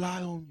never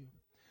lie on you.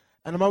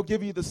 And I'm going to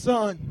give you the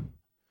sun,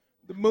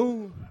 the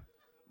moon,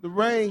 the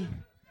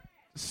rain,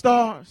 the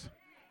stars.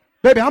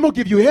 Baby, I'm going to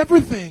give you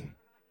everything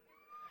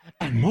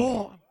and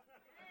more.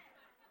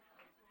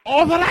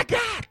 All that I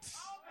got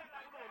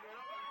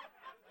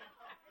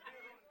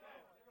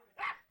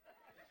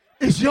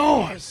is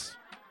yours.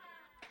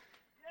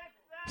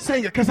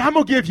 Sing it, because I'm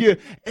going to give you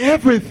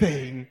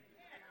everything.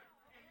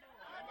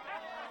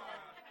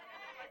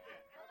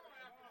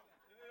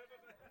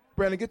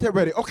 Brandon, get that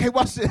ready. Okay,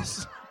 watch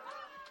this.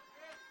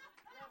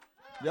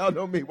 Y'all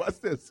know me.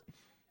 Watch this.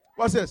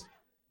 Watch this.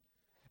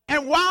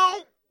 And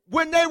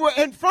when they were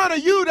in front of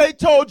you, they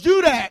told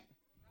you that.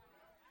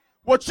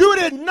 What you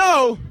didn't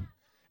know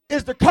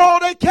is the call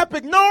they kept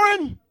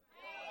ignoring.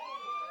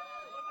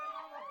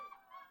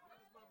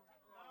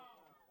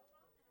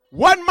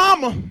 One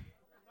mama.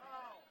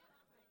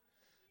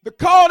 The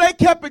call they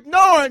kept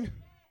ignoring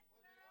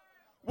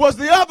was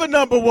the other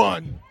number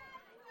one.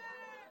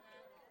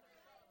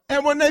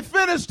 And when they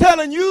finished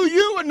telling you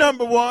you were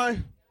number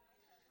one,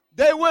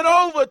 they went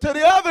over to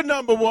the other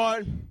number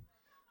one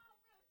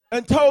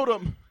and told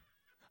them,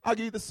 I'll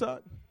give you the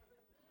sun,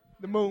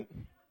 the moon,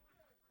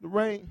 the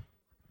rain,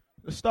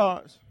 the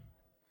stars,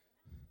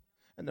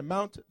 and the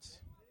mountains.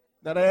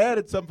 Now they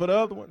added something for the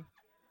other one.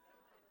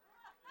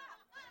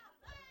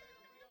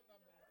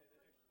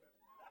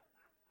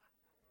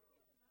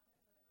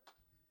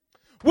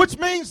 Which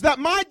means that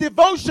my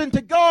devotion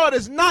to God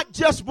is not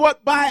just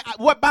by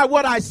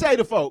what I say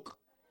to folk.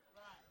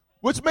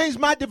 Which means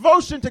my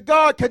devotion to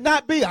God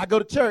cannot be, I go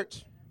to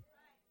church.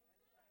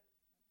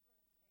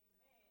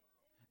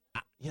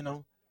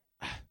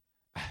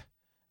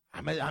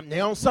 I'm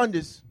there on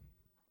Sundays.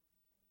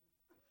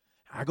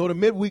 I go to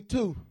midweek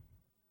too.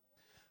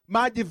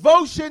 My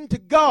devotion to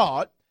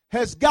God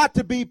has got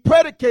to be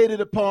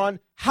predicated upon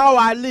how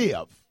I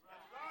live.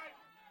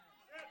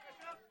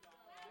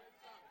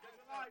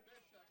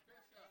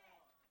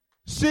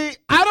 See,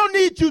 I don't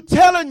need you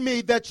telling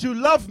me that you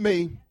love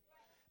me,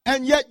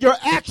 and yet your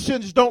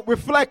actions don't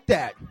reflect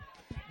that.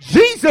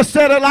 Jesus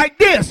said it like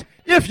this: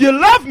 if you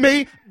love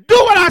me, do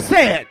what I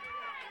said.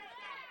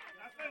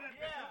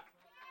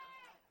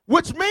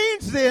 Which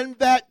means then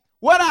that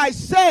what I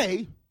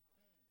say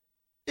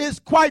is,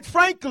 quite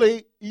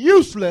frankly,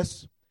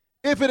 useless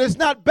if it is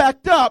not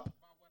backed up.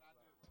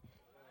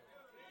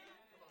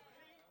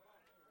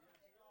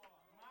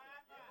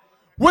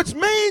 Which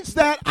means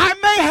that I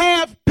may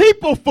have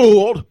people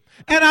fooled,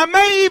 and I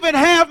may even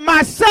have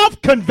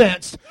myself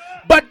convinced,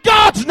 but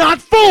God's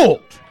not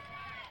fooled.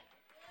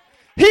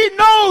 He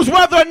knows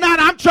whether or not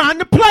I'm trying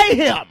to play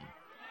him.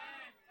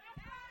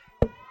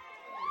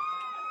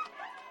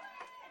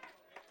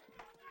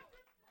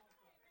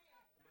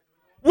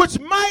 Which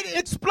might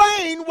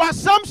explain why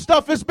some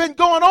stuff has been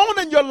going on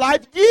in your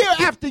life year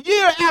after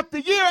year after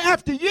year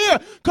after year.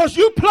 Because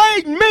you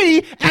played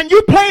me and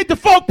you played the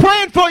folk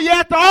praying for you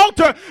at the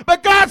altar.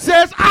 But God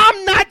says,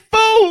 I'm not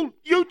fooled.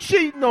 You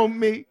cheating on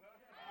me.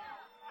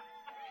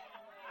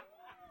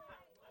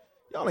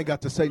 Y'all ain't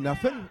got to say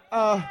nothing.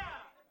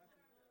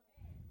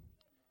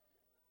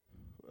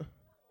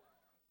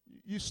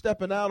 You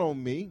stepping out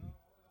on me.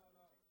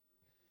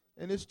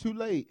 And it's too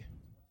late.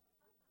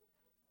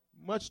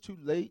 Much too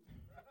late.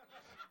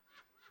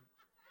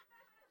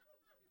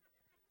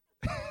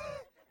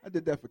 I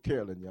did that for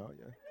Carolyn, y'all.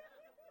 Yeah.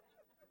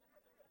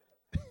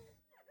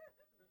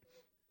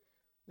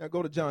 Now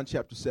go to John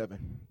chapter 7.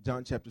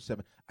 John chapter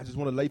 7. I just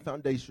want to lay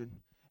foundation,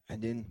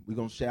 and then we're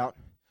going to shout,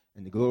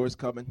 and the glory is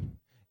coming,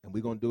 and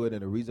we're going to do it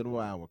in a reasonable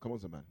hour. Come on,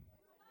 somebody.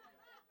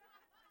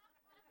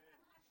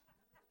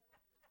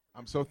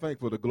 I'm so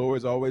thankful the glory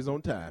is always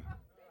on time.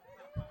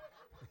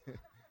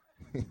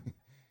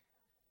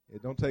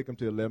 It don't take them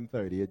to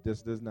 11:30. It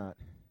just does not.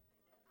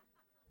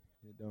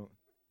 It don't.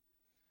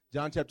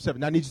 John chapter 7.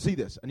 Now I need you to see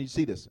this. I need you to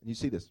see this. I need you to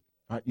see this.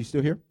 All right, you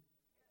still here?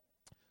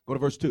 Go to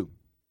verse 2.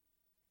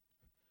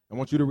 I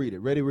want you to read it.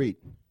 Ready, read.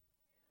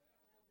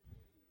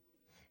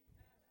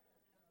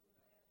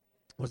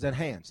 What's that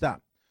hand?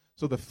 Stop.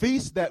 So the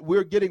feast that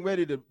we're getting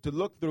ready to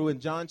look through in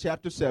John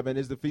chapter 7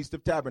 is the Feast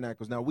of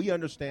Tabernacles. Now, we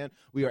understand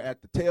we are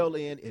at the tail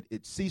end.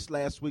 It ceased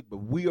last week, but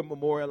we are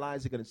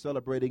memorializing it and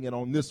celebrating it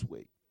on this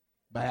week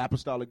by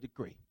apostolic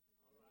decree.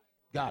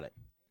 Got it.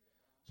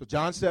 So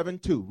John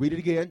 7:2. Read it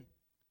again.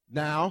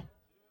 Now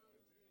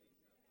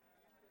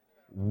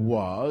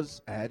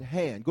was at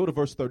hand. Go to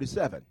verse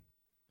 37.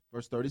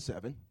 Verse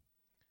 37.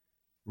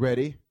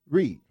 Ready?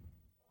 Read.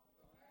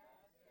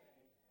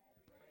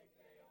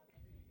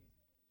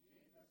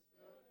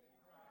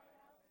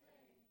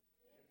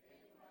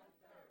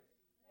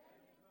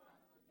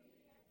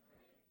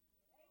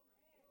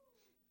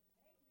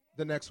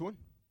 The next one.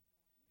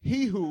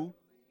 He who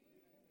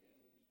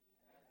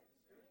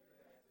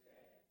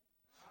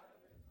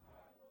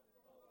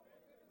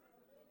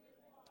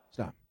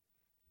stop.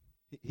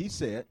 He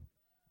said,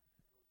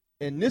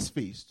 in this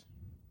feast,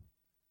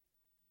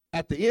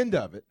 at the end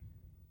of it,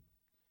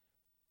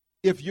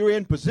 if you're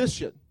in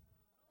position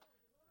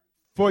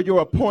for your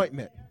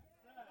appointment,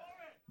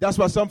 that's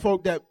why some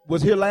folk that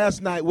was here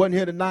last night wasn't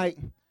here tonight,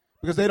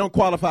 because they don't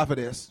qualify for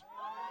this.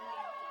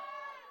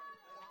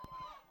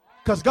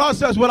 Because God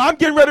says, what I'm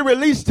getting ready to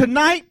release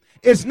tonight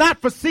is not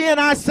for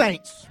CNI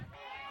saints.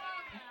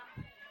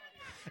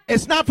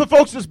 It's not for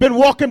folks that's been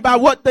walking by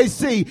what they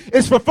see.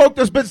 It's for folks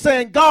that's been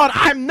saying, God,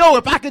 I know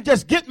if I can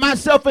just get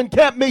myself in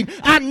camp meeting,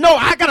 I know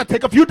I got to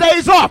take a few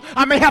days off.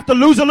 I may have to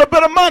lose a little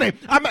bit of money.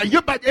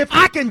 But if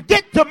I can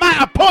get to my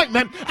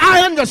appointment,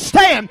 I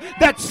understand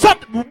that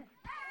something.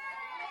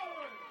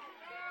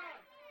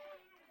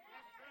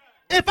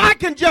 If I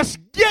can just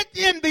get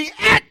in the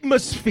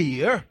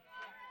atmosphere.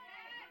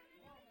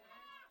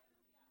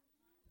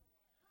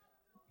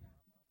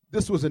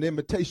 This was an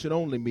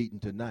invitation-only meeting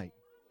tonight.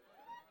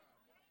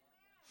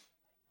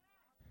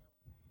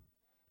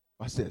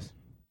 Watch this.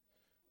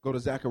 Go to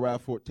Zechariah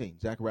 14.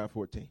 Zechariah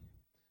 14.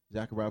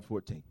 Zechariah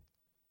 14.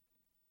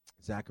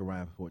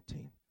 Zechariah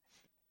 14.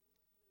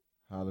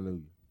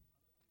 Hallelujah.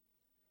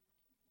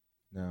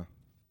 Now,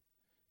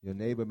 your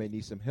neighbor may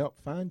need some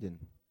help finding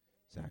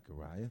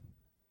Zechariah.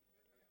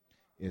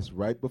 It's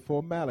right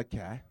before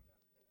Malachi.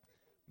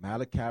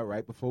 Malachi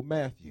right before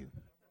Matthew.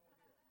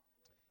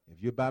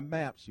 If you're by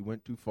maps, you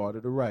went too far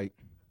to the right.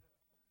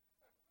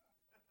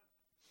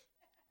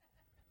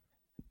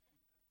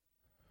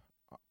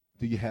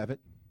 Do you have it?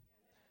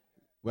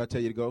 Where I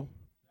tell you to go?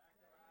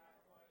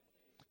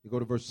 You go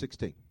to verse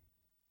 16.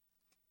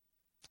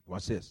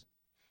 Watch this.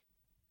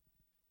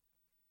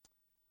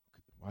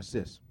 Watch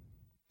this.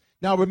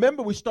 Now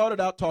remember, we started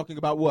out talking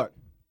about what?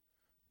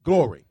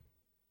 Glory.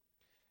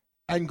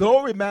 And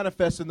glory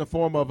manifests in the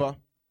form of a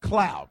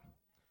cloud.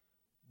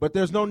 But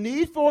there's no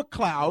need for a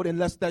cloud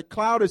unless that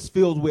cloud is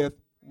filled with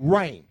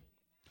rain.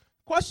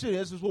 Question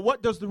is, well,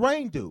 what does the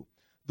rain do?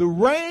 The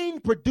rain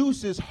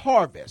produces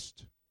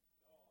harvest.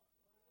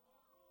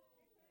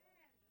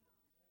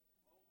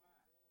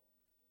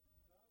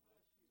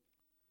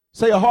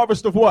 Say a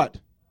harvest of what?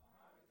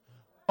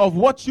 Of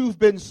what you've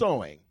been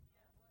sowing.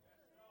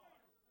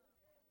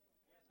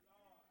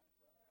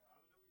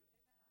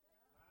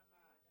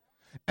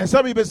 And some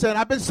of you have been saying,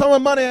 I've been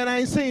sowing money and I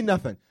ain't seen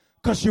nothing.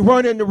 Because you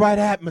weren't in the right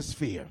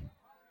atmosphere.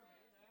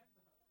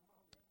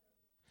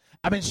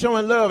 I've been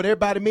showing love and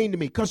everybody mean to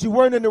me because you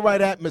weren't in the right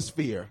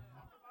atmosphere.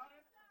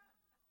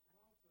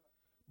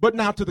 But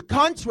now to the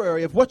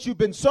contrary of what you've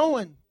been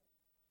sowing.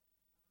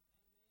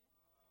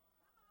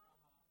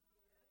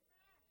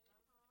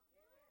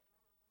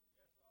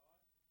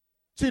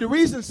 See, the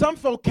reason some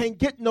folk can't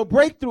get no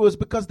breakthrough is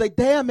because they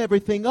dam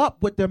everything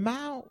up with their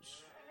mouths.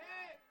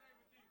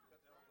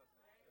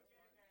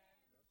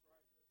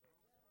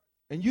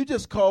 And you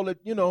just call it,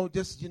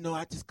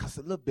 I just cuss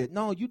a little bit.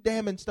 No, you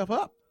damming stuff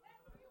up.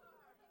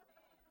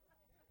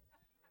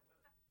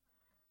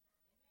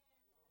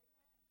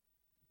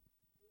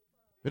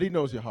 But he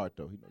knows your heart,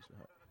 though. He knows your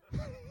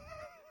heart.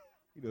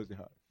 He knows your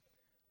heart.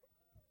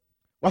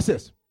 Watch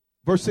this.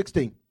 Verse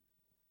 16.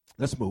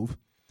 Let's move.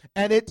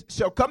 And it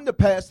shall come to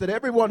pass that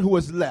everyone who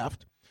is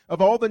left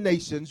of all the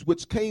nations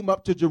which came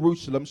up to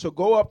Jerusalem shall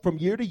go up from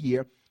year to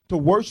year to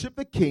worship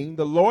the King,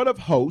 the Lord of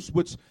hosts,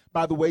 which,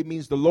 by the way,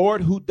 means the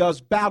Lord who does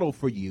battle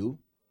for you,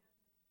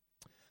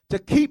 to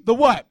keep the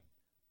what?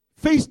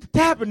 Feast of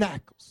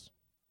Tabernacles.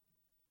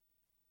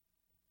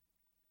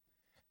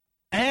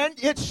 And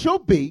it shall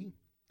be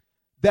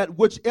that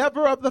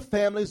whichever of the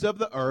families of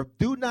the earth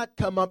do not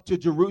come up to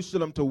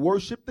Jerusalem to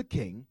worship the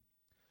King,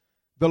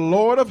 the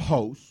Lord of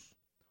hosts,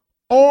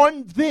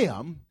 on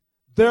them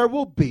there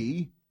will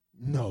be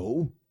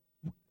no.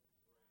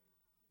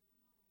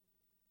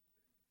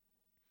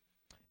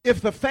 If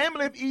the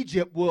family of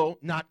Egypt will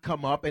not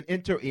come up and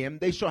enter in,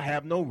 they shall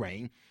have no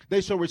rain.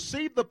 They shall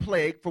receive the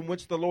plague from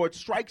which the Lord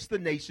strikes the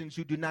nations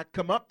who do not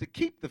come up to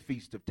keep the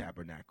Feast of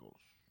Tabernacles.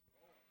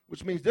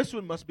 Which means this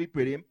one must be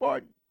pretty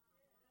important.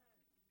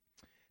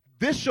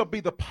 This shall be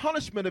the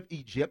punishment of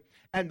Egypt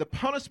and the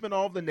punishment of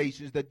all the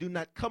nations that do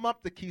not come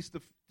up to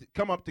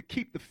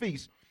keep the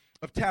Feast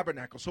of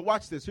Tabernacles. So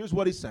watch this. Here's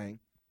what he's saying.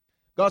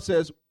 God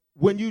says,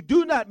 when you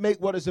do not make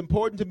what is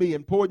important to me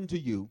important to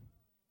you,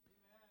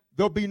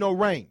 there'll be no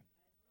rain.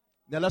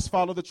 Now let's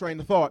follow the train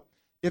of thought.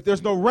 If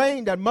there's no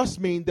rain, that must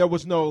mean there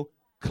was no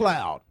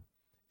cloud.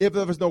 If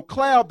there was no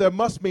cloud, there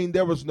must mean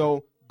there was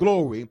no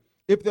glory.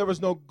 If there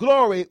was no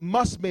glory,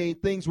 must mean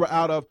things were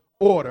out of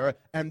order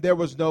and there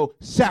was no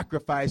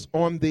sacrifice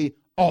on the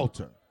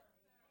altar.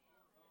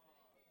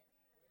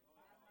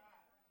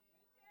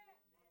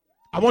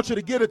 I want you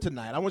to get it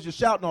tonight. I want you to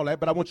shout and all that,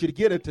 but I want you to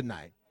get it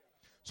tonight.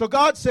 So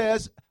God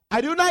says,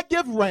 I do not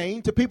give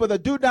rain to people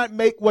that do not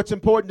make what's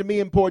important to me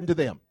important to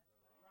them.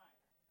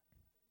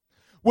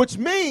 Which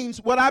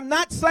means what I'm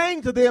not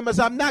saying to them is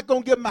I'm not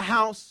going to give them a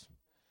house.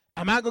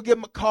 I'm not going to give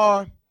them a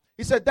car.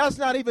 He said, that's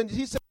not even,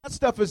 he said, that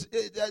stuff is,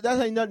 that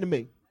ain't nothing to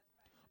me.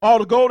 All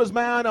the gold is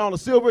mine, all the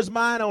silver is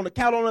mine, on the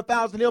cattle on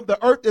 1,000 hills.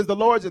 The earth is the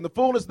Lord's and the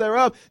fullness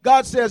thereof.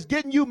 God says,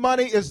 getting you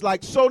money is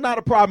like so not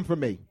a problem for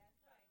me.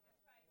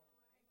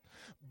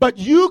 But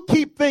you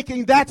keep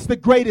thinking that's the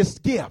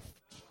greatest gift.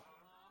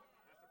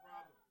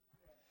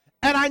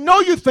 And I know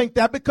you think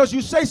that because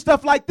you say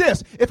stuff like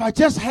this. If I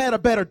just had a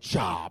better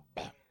job.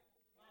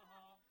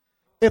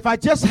 If I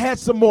just had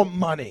some more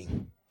money.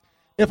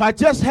 If I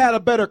just had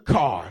a better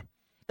car.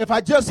 If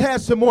I just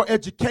had some more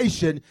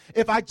education.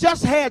 If I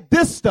just had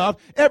this stuff,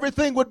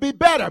 everything would be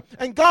better.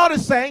 And God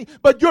is saying,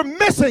 but you're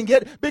missing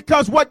it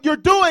because what you're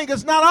doing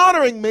is not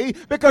honoring me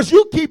because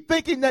you keep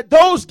thinking that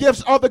those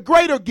gifts are the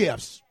greater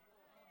gifts.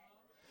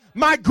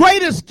 My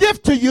greatest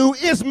gift to you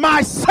is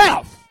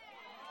myself.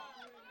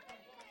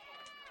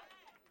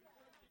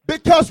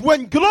 Because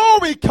when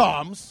glory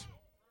comes,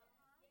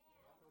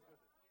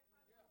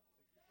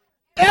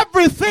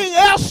 everything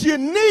else you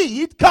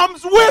need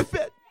comes with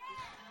it.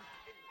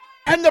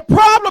 And the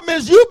problem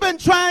is you've been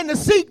trying to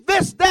seek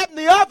this, that, and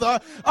the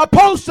other,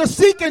 opposed to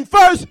seeking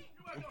first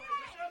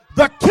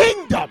the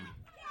kingdom.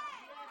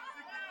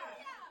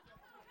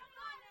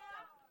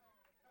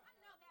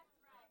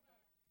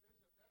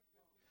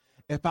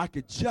 If I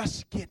could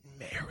just get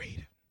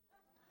married,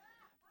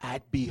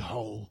 I'd be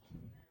whole.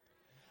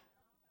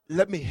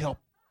 Let me help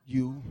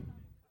you.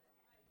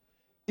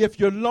 If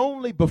you're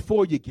lonely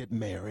before you get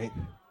married,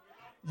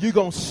 you're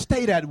going to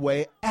stay that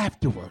way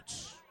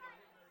afterwards.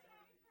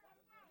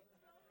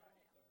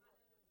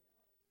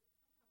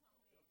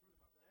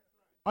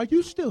 Are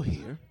you still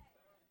here?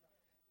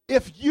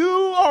 If you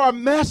are a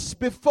mess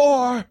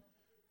before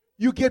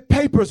you get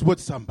papers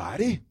with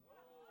somebody,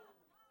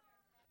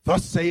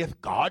 thus saith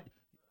God,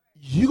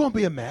 you're going to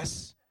be a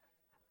mess.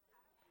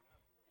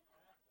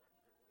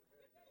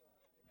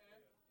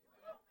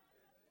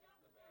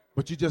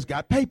 But you just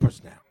got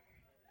papers now.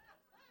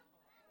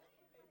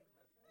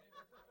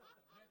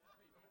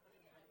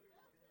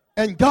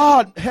 And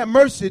God, have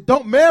mercy,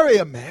 don't marry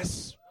a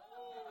mess.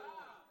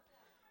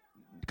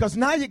 Because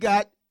now you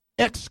got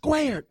X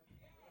squared.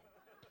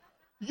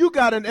 You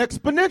got an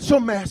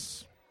exponential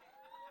mess.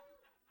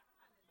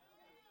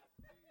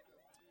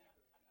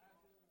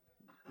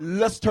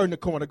 Let's turn the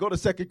corner. Go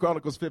to 2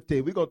 Chronicles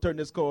 15. We're going to turn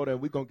this corner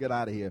and we're going to get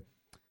out of here.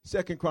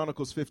 2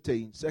 Chronicles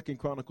 15. 2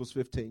 Chronicles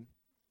 15.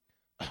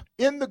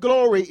 In the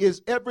glory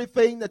is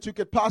everything that you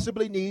could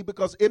possibly need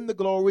because in the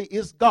glory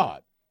is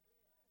God.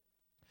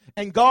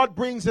 And God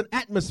brings an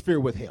atmosphere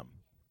with him.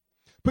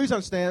 Please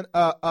understand,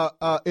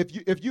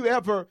 if you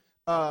ever,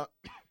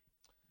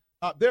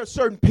 there are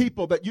certain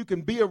people that you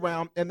can be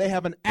around and they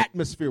have an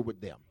atmosphere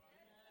with them.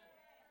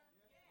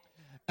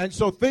 And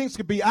so things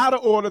could be out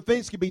of order,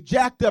 things could be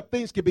jacked up,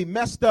 things could be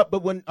messed up.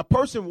 But when a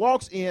person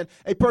walks in,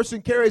 a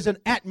person carries an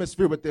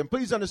atmosphere with them.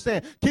 Please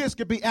understand, kids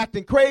could be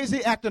acting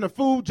crazy, acting a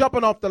fool,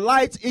 jumping off the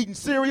lights, eating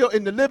cereal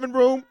in the living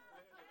room,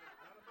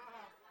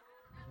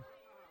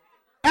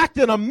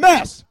 acting a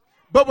mess.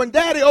 But when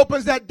daddy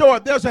opens that door,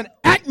 there's an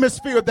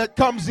atmosphere that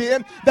comes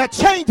in that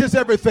changes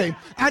everything.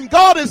 And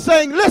God is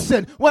saying,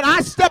 listen, when I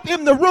step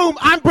in the room,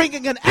 I'm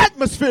bringing an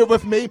atmosphere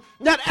with me.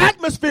 That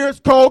atmosphere is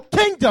called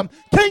kingdom.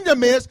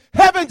 Kingdom is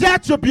heaven's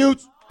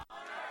attributes.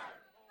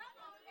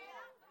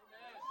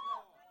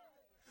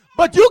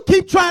 But you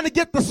keep trying to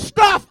get the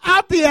stuff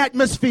out the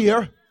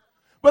atmosphere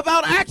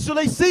without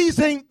actually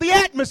seizing the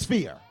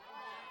atmosphere.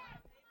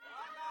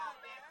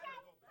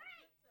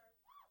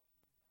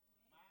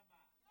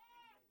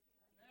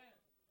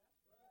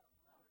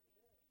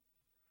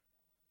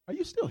 Are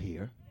you still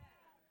here?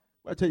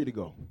 Where I tell you to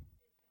go?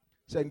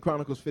 2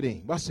 Chronicles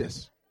 15. Watch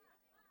this.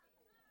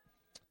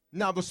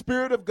 Now the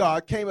Spirit of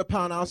God came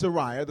upon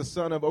Azariah, the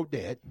son of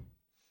Oded,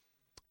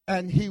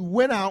 and he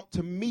went out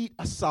to meet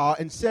Asa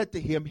and said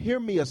to him, hear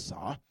me,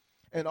 Asa,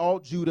 and all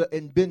Judah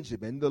and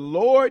Benjamin. The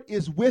Lord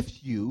is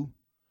with you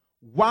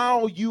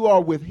while you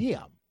are with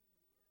him.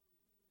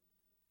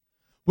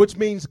 Which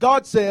means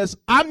God says,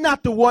 I'm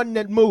not the one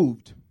that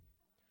moved.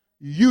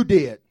 You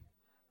did.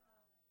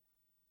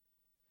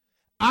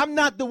 I'm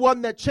not the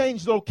one that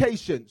changed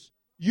locations.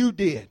 You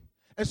did.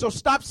 And so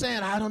stop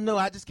saying, I don't know,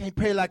 I just can't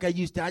pray like I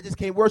used to. I just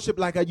can't worship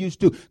like I used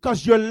to.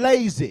 Because you're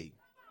lazy.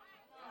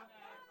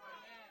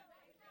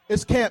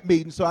 It's camp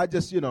meeting, so I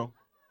just,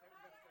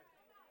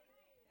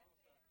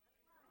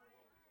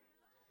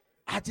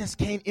 I just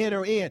can't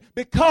enter in.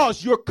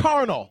 Because you're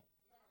carnal.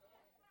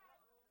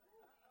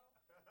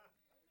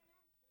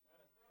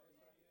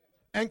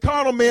 And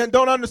carnal men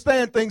don't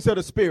understand things of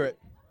the Spirit.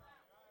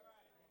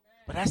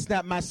 But that's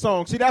not my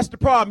song. See, that's the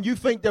problem. You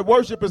think that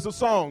worship is a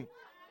song.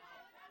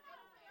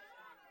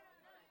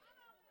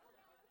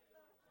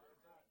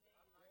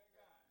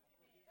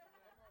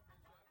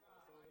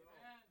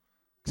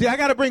 See, I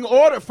got to bring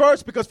order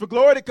first, because for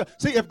glory to come.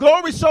 See, if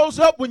glory shows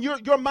up when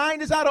your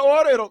mind is out of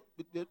order,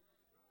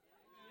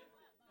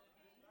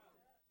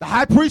 the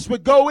high priest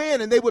would go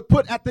in and they would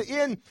put at the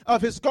end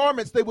of his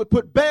garments, they would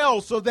put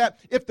bells so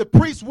that if the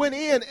priest went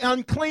in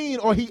unclean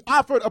or he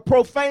offered a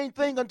profane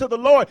thing unto the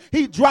Lord,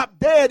 he dropped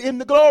dead in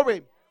the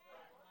glory.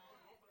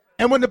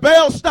 And when the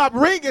bells stopped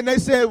ringing, they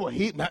said, well,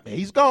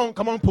 he's gone.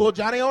 Come on, pull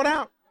Johnny on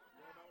out.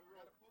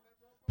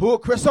 Pull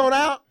Chris on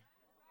out.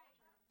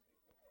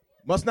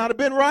 Must not have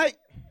been right.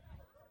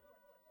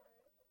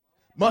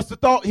 Must have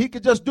thought he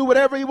could just do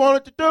whatever he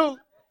wanted to do.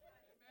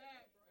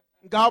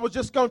 God was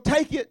just going to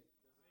take it.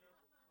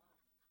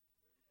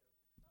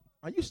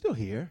 Are you still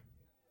here?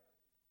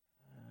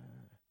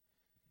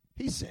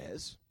 He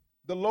says,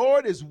 the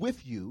Lord is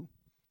with you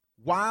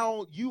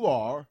while you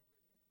are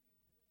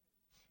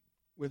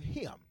with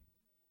him.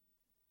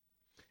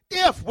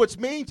 If, which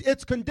means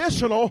it's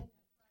conditional,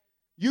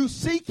 you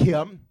seek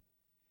him,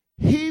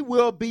 he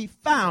will be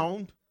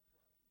found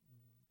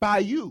by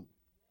you.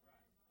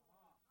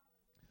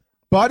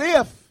 But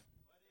if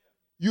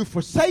you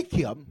forsake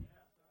him,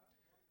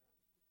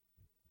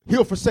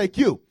 he'll forsake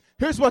you.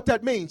 Here's what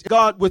that means.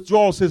 God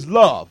withdraws his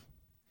love.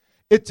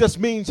 It just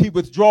means he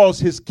withdraws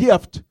his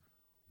gift,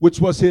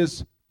 which was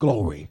his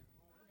glory.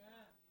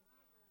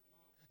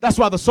 That's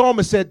why the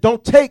psalmist said,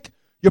 don't take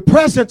your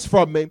presence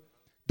from me.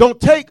 Don't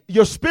take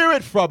your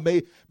spirit from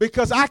me,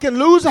 because I can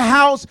lose a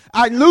house,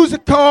 I can lose a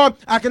car,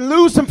 I can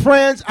lose some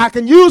friends, I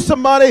can use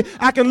some money,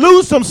 I can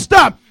lose some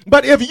stuff.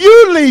 But if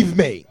you leave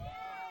me,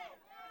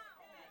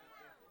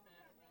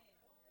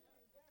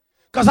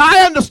 because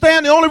I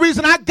understand the only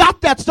reason I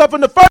got that stuff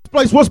in the first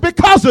place was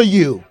because of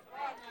you.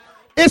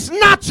 It's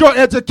not your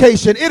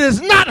education. It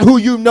is not who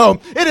you know.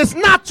 It is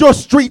not your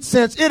street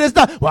sense. It is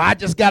not, well, I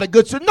just got a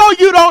good street. No,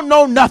 you don't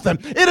know nothing.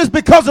 It is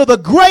because of the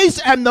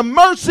grace and the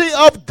mercy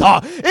of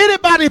God.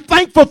 Anybody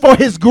thankful for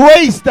his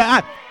grace?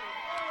 Man,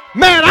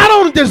 I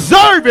don't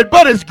deserve it,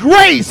 but his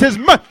grace, his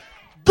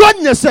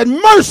goodness and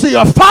mercy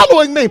are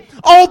following me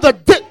all the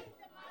day.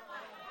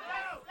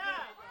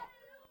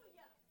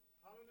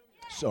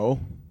 So,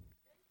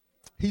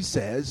 he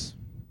says,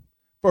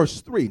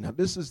 verse 3. Now,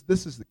 this is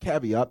the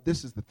caveat.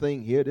 This is the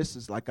thing here. This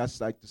is, like I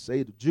like to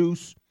say, the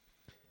juice.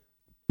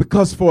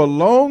 Because for a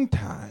long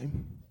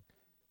time,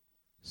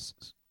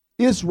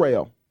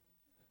 Israel,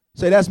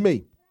 say that's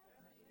me,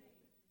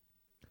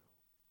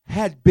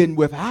 had been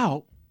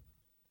without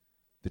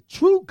the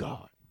true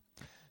God.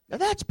 Now,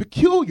 that's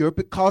peculiar,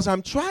 because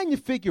I'm trying to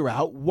figure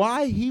out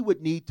why he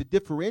would need to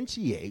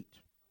differentiate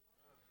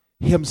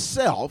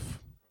himself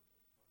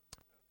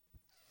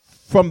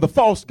from the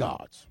false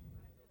gods.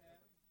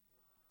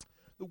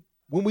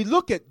 When we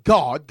look at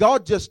God,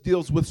 God just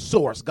deals with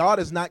source. God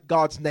is not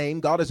God's name.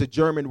 God is a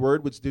German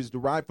word which is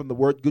derived from the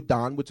word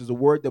Gudan, which is a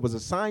word that was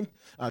assigned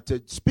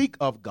to speak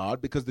of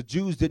God, because the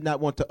Jews did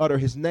not want to utter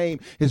his name,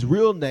 his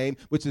real name,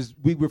 which is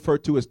we refer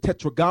to as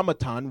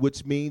Tetragrammaton,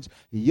 which means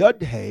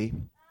Yud-He,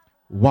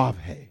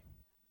 Wav-He.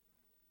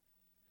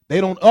 They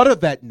don't utter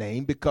that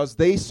name because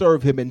they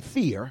serve him in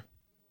fear.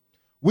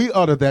 We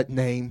utter that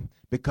name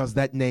because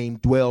that name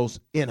dwells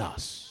in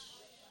us.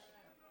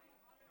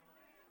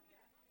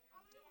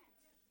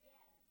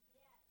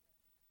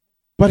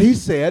 But he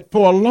said,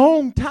 for a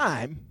long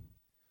time,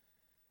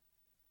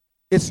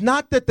 it's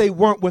not that they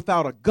weren't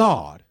without a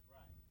God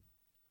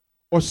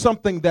or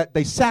something that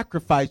they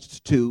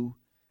sacrificed to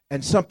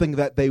and something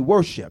that they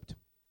worshiped.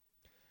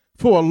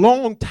 For a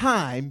long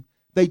time,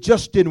 they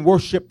just didn't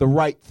worship the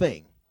right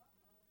thing.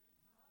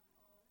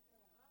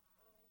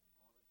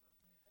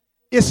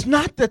 It's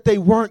not that they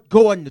weren't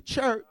going to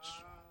church.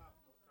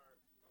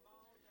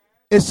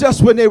 It's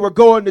just when they were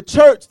going to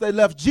church, they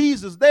left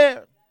Jesus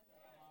there.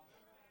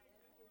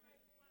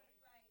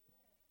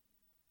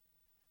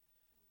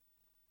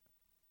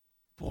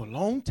 For a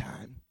long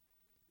time,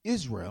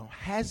 Israel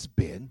has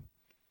been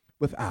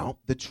without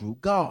the true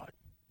God,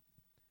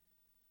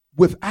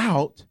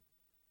 without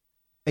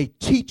a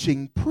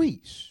teaching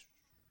priest.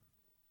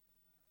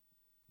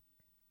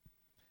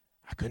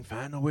 I couldn't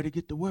find nowhere to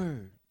get the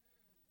word.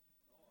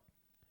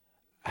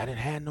 I didn't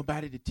have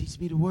nobody to teach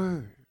me the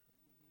word.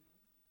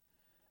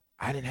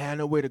 I didn't have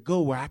nowhere to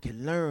go where I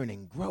can learn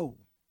and grow.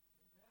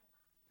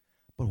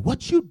 But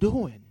what you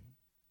doing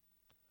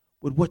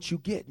with what you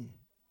getting?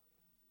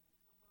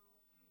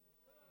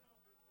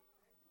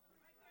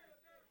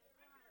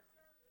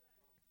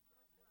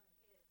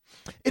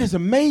 It is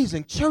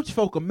amazing. Church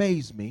folk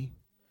amaze me.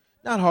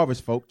 Not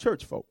harvest folk,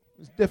 church folk.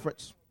 There's a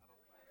difference.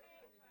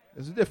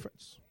 There's a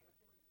difference.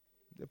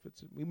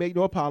 We make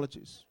no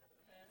apologies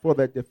for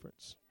that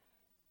difference.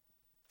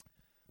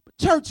 But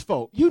church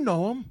folk, you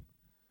know them,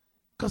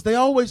 because they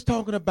always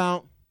talking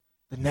about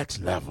the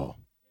next level.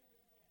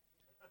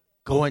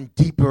 Going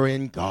deeper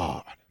in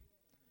God.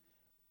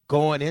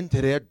 Going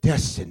into their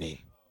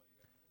destiny.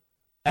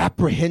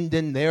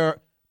 apprehending their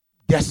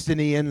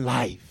destiny in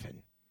life.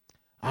 And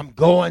I'm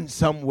going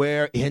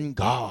somewhere in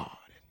God.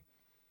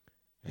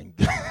 And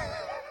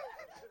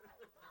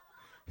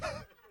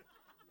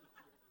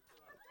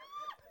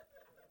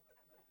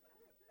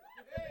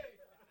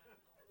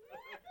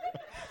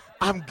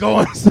I'm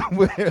going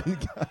somewhere in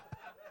God.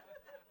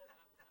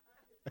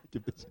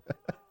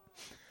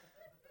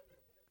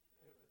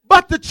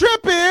 But the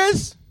trip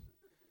is,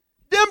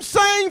 them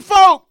same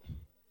folk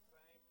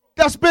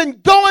that's been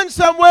going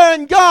somewhere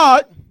in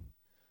God,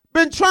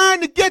 been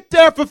trying to get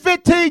there for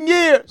 15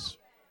 years.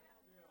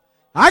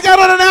 I got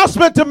an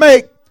announcement to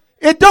make.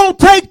 It don't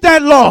take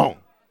that long.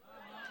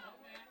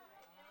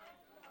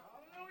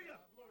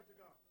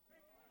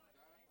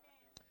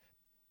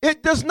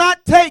 It does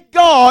not take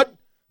God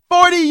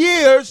 40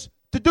 years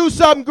to do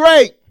something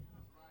great.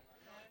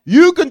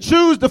 You can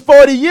choose the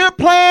 40-year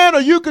plan or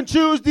you can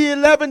choose the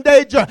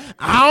 11-day journey.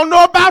 I don't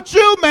know about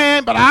you,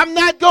 man, but I'm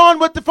not going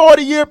with the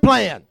 40-year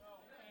plan.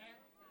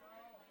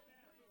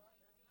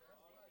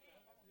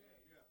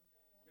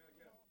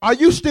 Are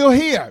you still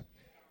here?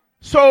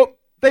 So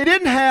they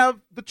didn't have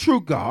the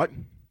true God,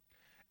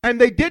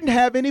 and they didn't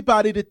have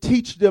anybody to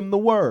teach them the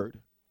word.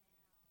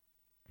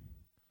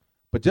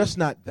 But just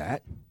not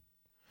that.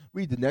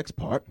 Read the next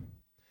part.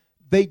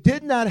 They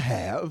did not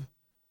have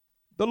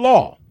the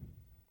law.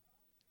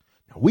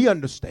 Now we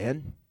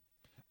understand,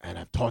 and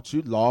I've taught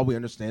you law, we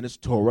understand it's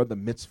Torah, the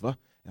mitzvah,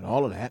 and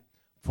all of that.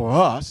 For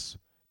us,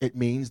 it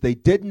means they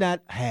did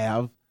not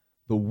have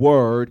the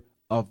word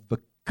of the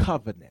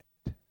covenant.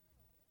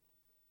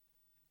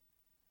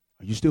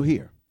 Are you still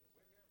here?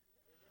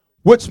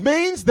 Which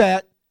means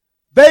that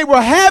they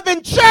were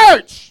having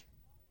church,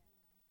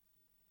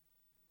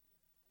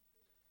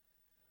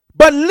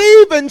 but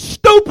leaving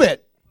stupid.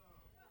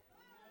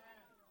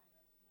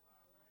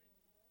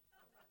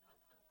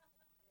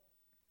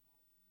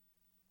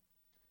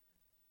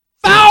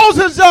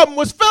 Thousands of them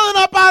was filling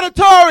up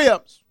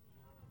auditoriums,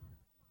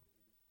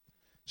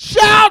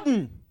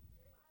 shouting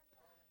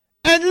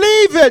and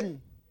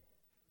leaving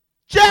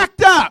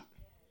jacked up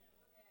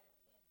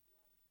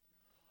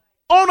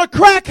on a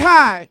crack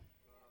high.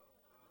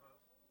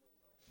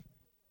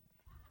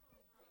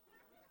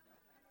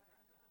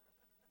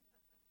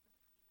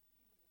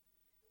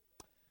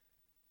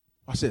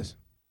 Watch this.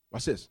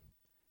 Watch this.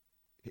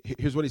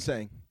 Here's what he's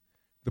saying.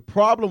 The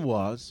problem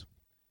was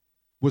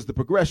the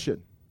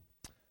progression.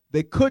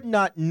 They could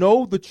not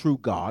know the true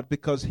God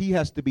because he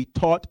has to be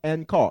taught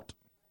and caught.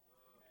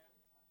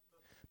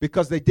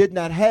 Because they did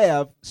not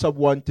have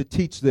someone to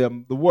teach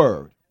them the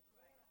word.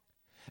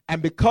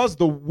 And because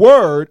the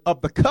word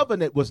of the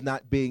covenant was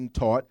not being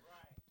taught,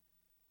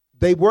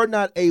 they were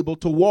not able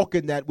to walk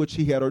in that which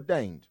he had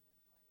ordained.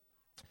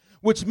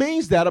 Which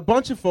means that a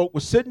bunch of folk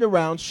were sitting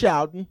around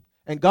shouting,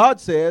 and God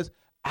says,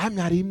 I'm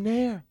not even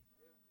there.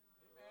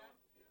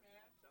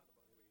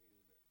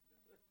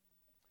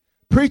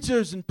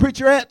 Preachers and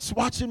preacherettes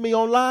watching me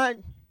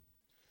online,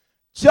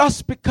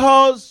 just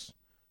because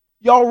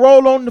y'all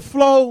roll on the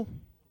floor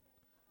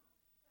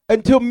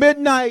until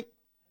midnight,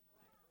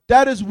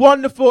 that is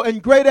wonderful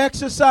and great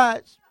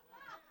exercise.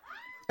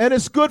 And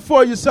it's good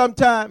for you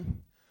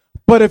sometime.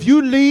 But if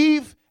you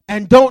leave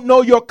and don't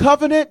know your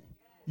covenant,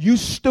 you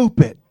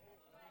stupid.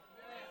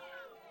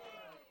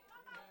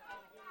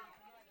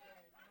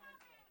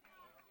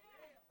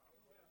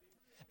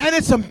 And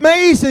it's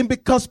amazing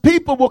because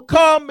people will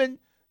come and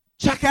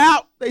check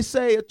out, they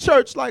say, a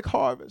church like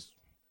Harvest.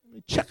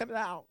 Checking it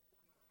out.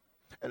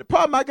 And the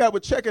problem I got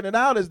with checking it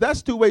out is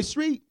that's two-way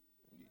street.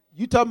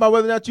 You talking about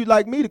whether or not you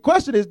like me. The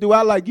question is, do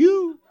I like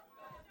you?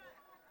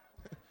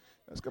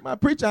 That's because my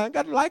preacher, I ain't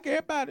got to like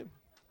everybody.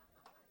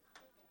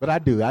 But I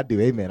do.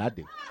 Amen. I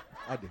do.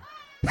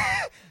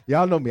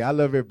 Y'all know me. I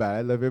love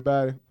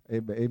everybody.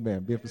 Amen.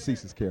 Being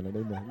facetious, Carolyn.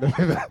 Amen. Love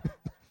everybody.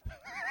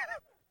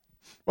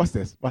 Watch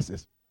this. Watch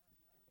this.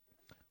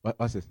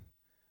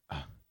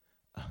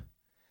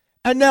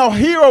 And now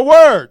hear a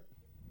word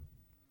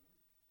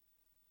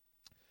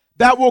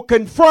that will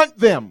confront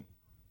them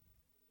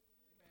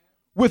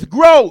with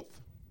growth.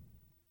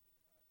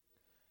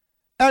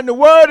 And the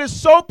word is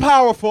so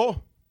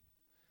powerful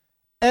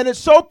and it's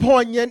so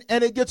poignant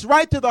and it gets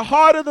right to the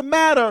heart of the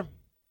matter.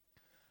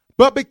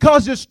 But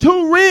because it's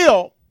too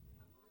real,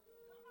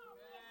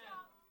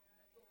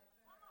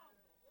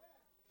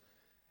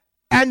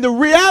 and the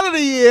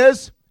reality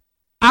is,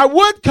 I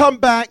would come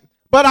back,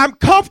 but I'm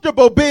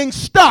comfortable being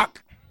stuck.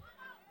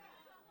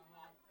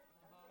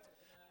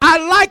 I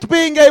like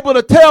being able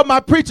to tell my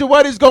preacher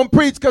what he's going to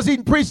preach because he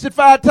preached it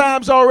 5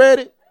 times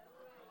already.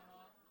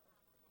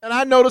 And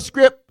I know the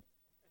script.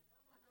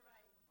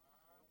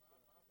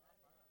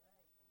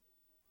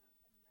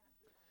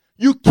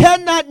 You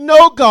cannot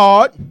know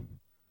God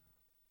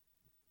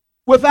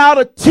without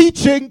a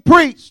teaching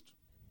priest.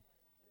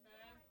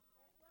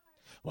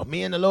 Well,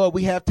 me and the Lord,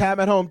 we have time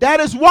at home. That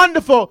is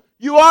wonderful.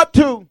 You ought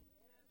to.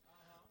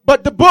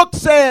 But the book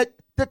said,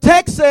 the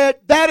text said,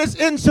 that is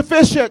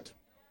insufficient.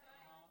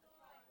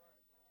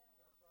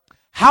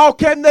 How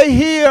can they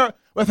hear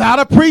Without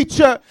a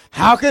preacher,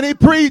 how can he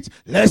preach?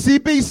 Lest he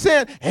be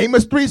sent.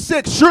 Amos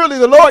 3:6. Surely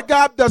the Lord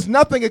God does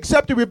nothing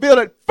except to reveal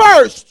it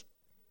first.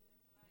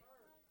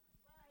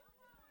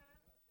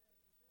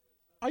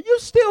 Are you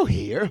still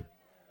here?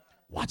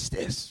 Watch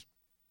this.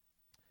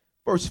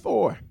 Verse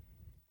 4.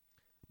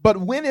 But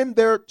when in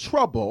their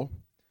trouble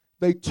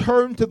they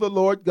turned to the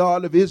Lord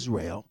God of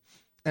Israel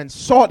and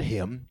sought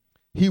him,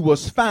 he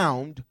was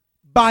found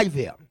by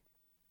them.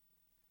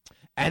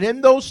 And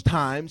in those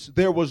times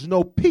there was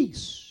no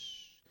peace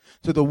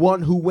to the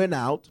one who went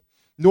out,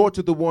 nor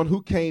to the one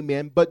who came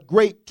in, but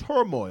great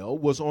turmoil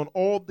was on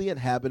all the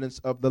inhabitants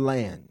of the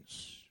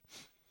lands.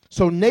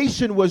 So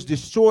nation was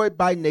destroyed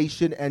by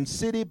nation and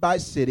city by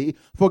city,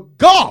 for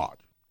God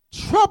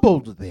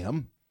troubled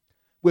them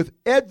with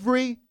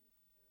every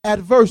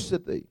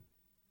adversity.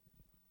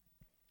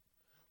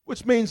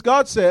 Which means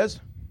God says,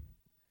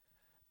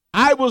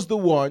 I was the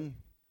one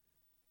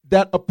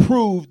that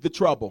approved the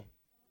trouble.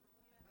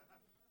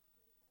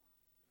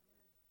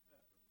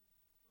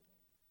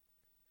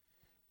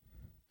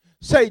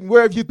 Satan,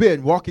 where have you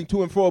been? Walking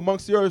to and fro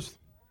amongst the earth?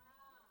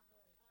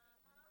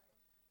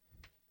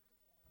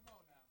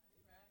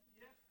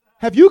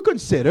 Have you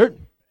considered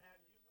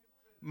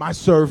my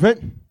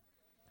servant,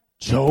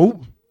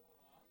 Job,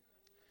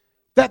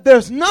 that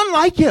there's none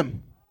like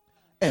him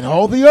in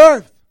all the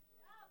earth?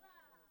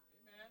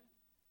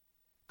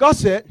 God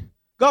said,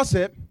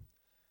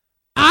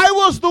 I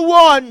was the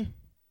one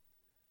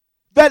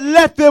that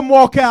let them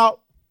walk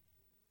out.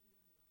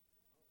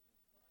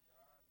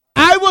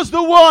 I was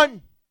the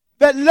one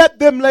that let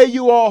them lay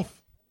you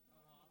off.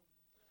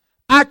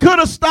 I could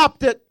have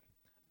stopped it.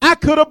 I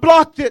could have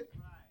blocked it.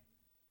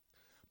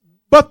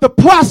 But the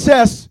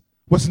process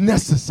was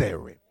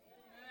necessary.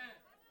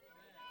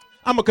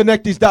 I'm going to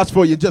connect these dots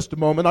for you in just a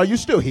moment. Are you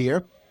still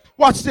here?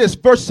 Watch this,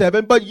 verse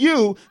 7. But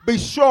you be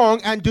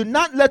strong and do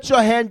not let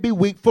your hand be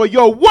weak, for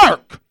your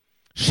work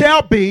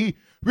shall be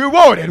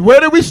rewarded. Where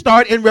do we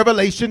start? In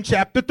Revelation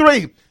chapter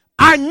 3.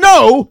 I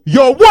know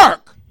your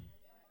work.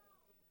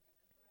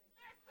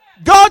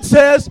 God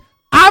says,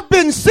 I've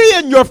been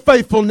seeing your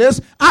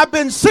faithfulness. I've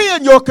been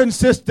seeing your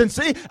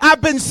consistency.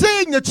 I've been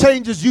seeing the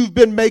changes you've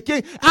been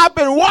making. I've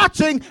been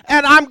watching,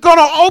 and I'm going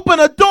to open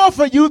a door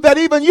for you that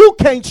even you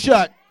can't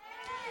shut.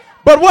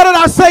 But what did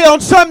I say on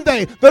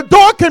Sunday? The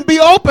door can be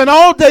open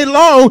all day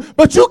long,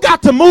 but you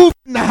got to move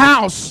in the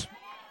house.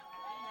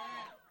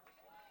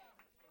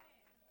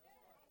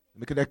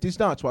 Let me connect these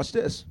dots. Watch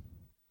this.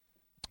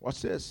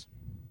 Watch this.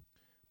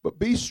 But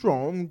be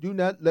strong. Do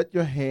not let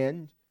your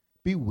hand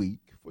be weak,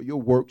 for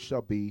your work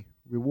shall be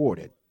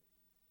rewarded.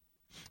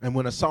 And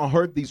when Esau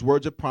heard these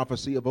words of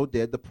prophecy of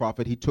Oded the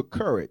prophet, he took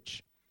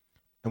courage.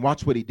 And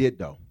watch what he did,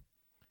 though.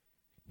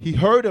 He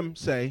heard him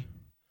say,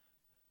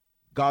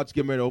 God's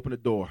getting ready to open the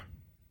door.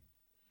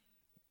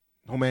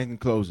 No man can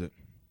close it.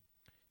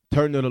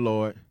 Turn to the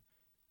Lord.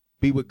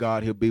 Be with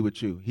God. He'll be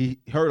with you. He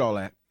heard all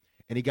that,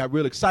 and he got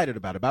real excited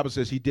about it. The Bible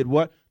says he did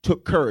what?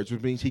 Took courage,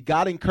 which means he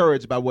got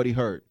encouraged by what he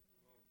heard.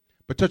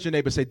 But touch your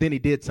neighbor and say, then he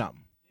did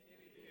something.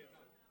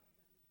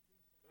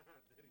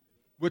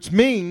 Which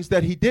means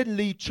that he didn't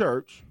leave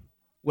church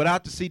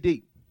without the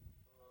CD.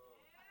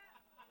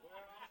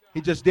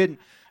 He just didn't.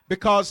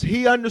 Because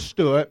he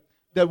understood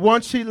that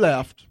once he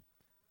left,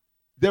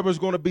 there was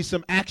going to be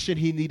some action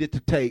he needed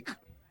to take.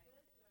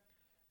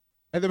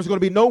 And there was going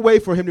to be no way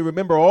for him to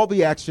remember all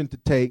the action to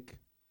take.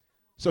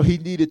 So he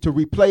needed to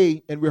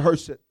replay and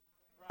rehearse it.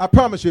 I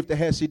promise you, if they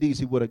had CDs,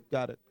 he would have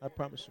got it. I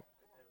promise you.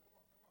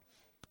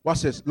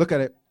 Watch this. Look at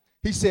it.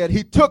 He said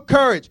he took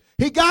courage.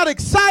 He got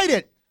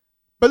excited.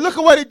 But look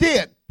at what he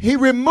did. He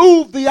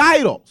removed the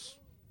idols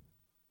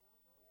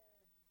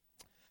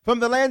from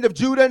the land of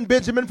Judah and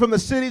Benjamin, from the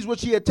cities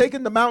which he had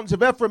taken, the mountains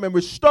of Ephraim, and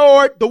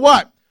restored the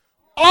what?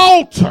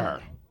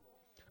 Altar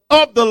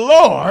of the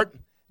Lord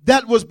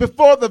that was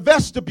before the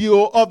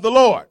vestibule of the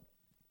Lord.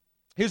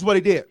 Here's what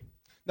he did.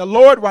 Now,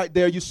 Lord right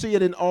there, you see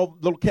it in all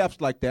little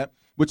caps like that,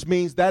 which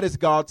means that is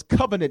God's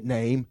covenant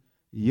name,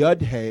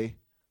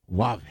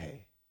 Yud-Heh-Wav-Heh.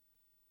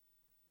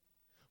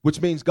 Which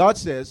means God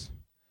says,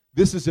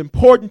 this is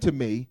important to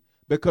me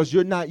because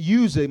you're not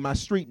using my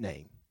street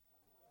name.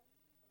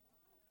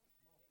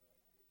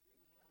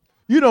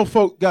 You know,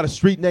 folk got a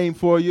street name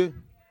for you.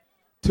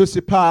 Tootsie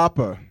Pop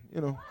or,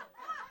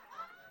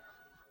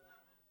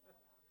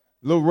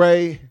 Lil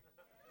Ray.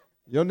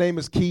 Your name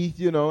is Keith,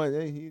 and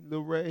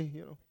Lil Ray,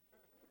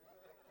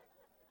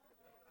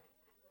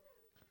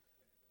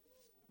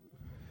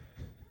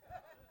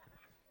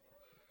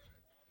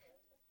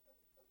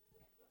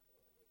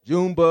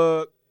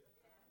 Junebug.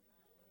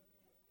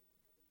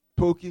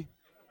 Pookie.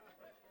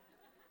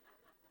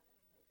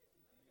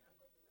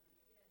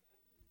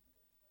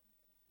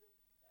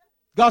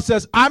 God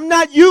says, I'm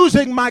not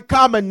using my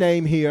common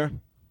name here.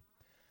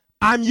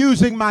 I'm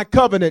using my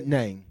covenant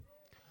name.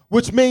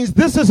 Which means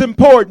this is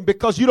important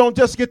because you don't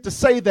just get to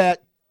say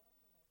that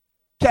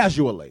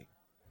casually.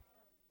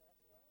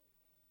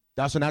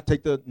 Thou shalt not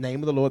take the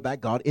name of the Lord thy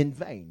God in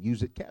vain.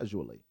 Use it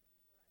casually.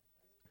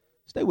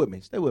 Stay with me,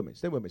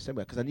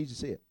 because I need you to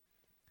see it.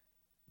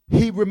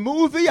 He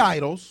removed the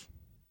idols.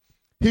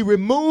 He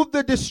removed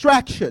the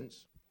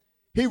distractions.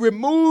 He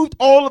removed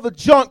all of the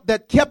junk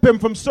that kept him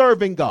from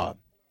serving God.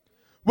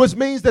 Which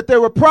means that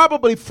there were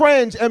probably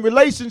friends and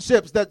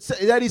relationships that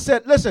he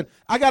said, listen,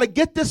 I got to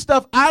get this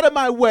stuff out of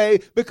my way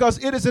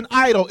because it is an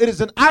idol. It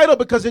is an idol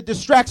because it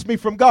distracts me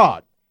from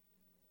God.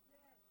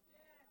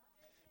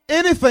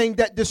 Anything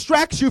that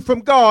distracts you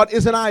from God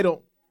is an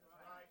idol.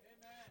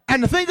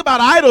 And the thing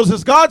about idols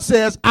is God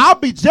says, I'll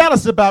be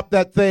jealous about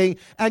that thing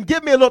and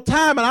give me a little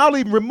time and I'll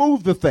even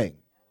remove the thing.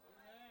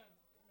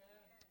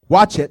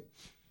 Watch it.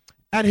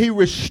 And he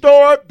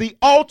restored the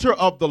altar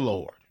of the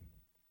Lord.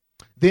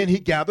 Then he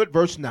gathered,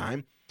 verse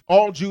 9,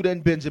 all Judah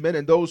and Benjamin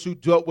and those who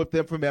dwelt with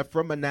them from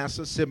Ephraim,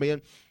 Manasseh,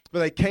 Simeon. For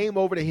they came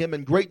over to him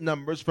in great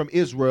numbers from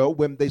Israel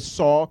when they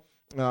saw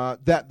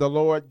that the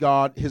Lord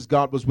God, his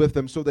God, was with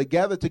them. So they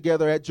gathered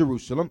together at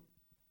Jerusalem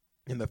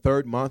in the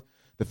 3rd month,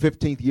 the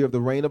 15th year of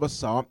the reign of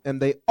Asa,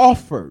 and they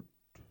offered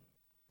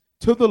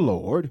to the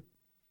Lord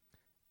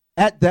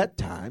at that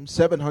time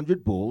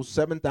 700 bulls,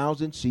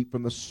 7,000 sheep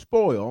from the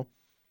spoil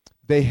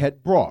they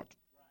had brought.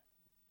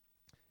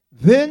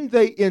 Then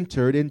they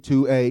entered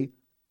into a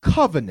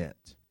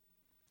covenant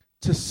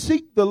to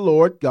seek the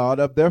Lord God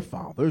of their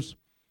fathers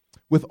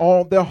with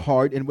all their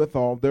heart and with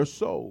all their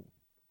soul,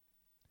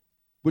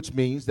 which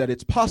means that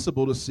it's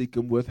possible to seek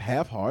him with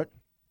half heart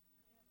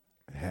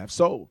and half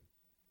soul.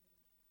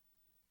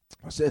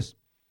 What's this?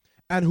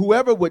 And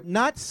whoever would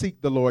not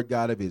seek the Lord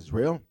God of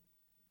Israel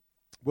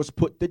was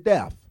put to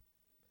death,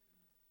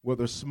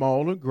 whether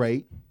small or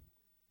great,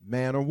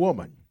 man or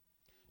woman.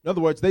 In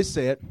other words, they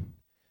said,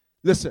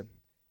 listen,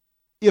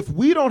 if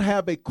we don't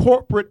have a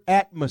corporate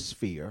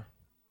atmosphere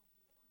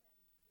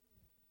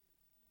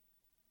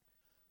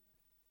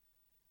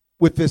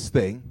with this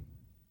thing,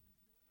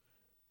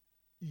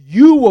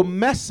 you will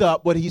mess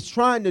up what he's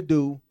trying to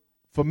do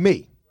for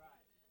me.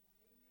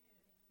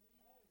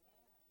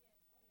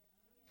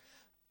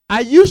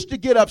 I used to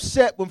get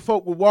upset when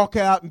folk would walk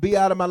out and be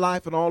out of my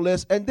life and all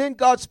this, and then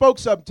God spoke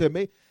something to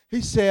me.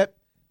 He said,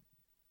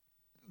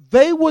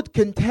 they would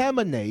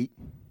contaminate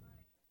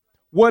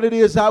what it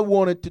is I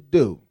wanted to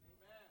do.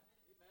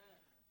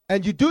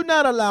 And you do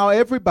not allow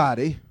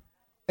everybody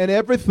and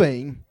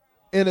everything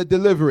in a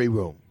delivery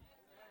room.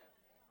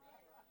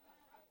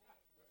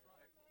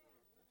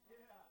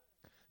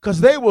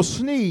 Because they will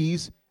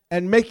sneeze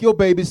and make your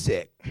baby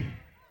sick.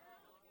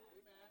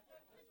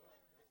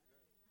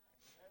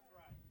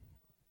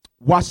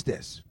 Watch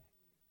this.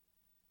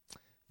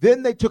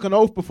 Then they took an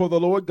oath before the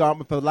Lord God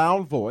with a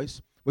loud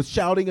voice, with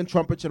shouting and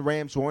trumpets and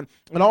ram's horn.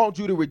 And all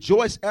Judah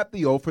rejoiced at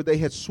the oath, for they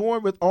had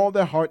sworn with all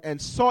their heart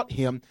and sought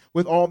him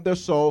with all their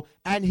soul.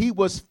 And he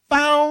was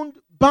found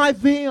by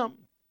them.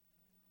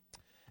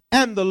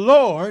 And the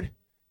Lord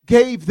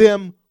gave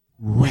them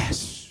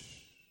rest.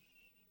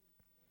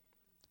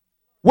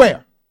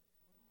 Where?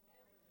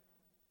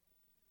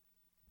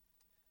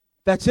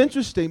 That's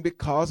interesting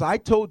because I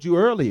told you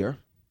earlier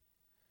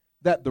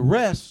that the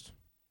rest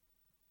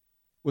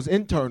was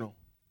internal.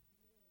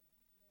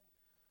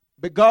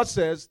 But God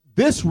says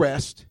this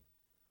rest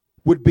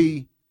would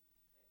be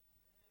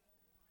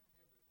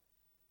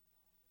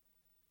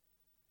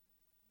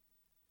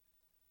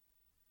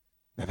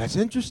now that's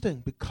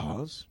interesting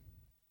because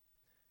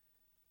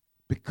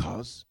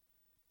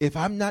if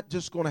I'm not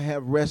just going to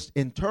have rest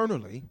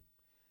internally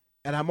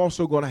and I'm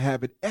also going to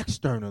have it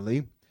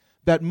externally,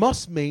 that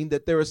must mean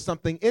that there is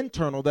something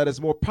internal that is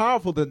more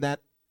powerful than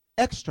that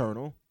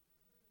external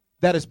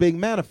that is being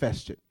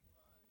manifested.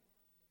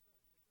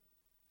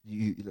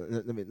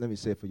 Let me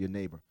say it for your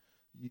neighbor,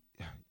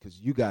 because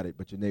you got it,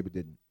 but your neighbor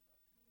didn't.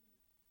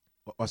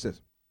 What's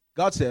this?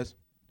 God says,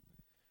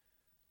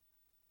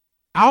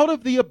 out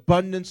of the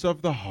abundance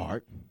of the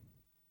heart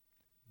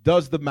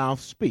does the mouth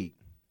speak.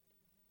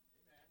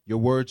 Your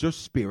words are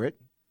spirit,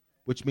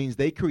 which means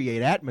they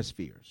create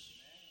atmospheres.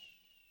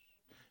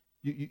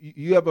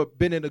 You ever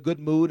been in a good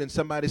mood and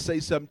somebody say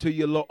something to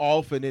you a little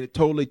off and it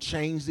totally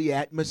changed the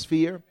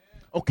atmosphere?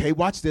 Okay,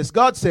 watch this.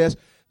 God says,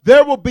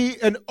 there will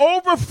be an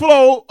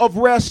overflow of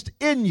rest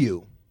in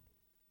you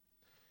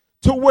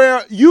to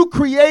where you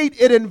create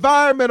an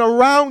environment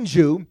around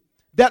you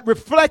that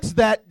reflects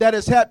that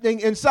is happening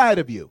inside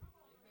of you.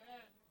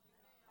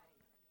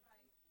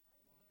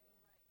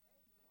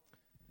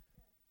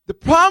 The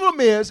problem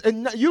is,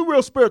 and you're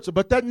real spiritual,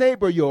 but that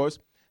neighbor of yours,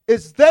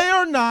 is they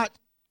are not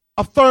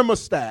a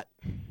thermostat.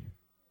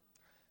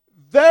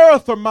 They're a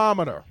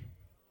thermometer.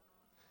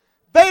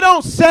 They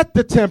don't set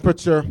the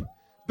temperature.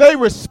 They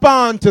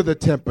respond to the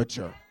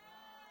temperature.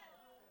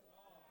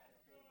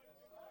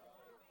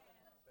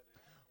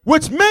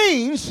 Which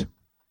means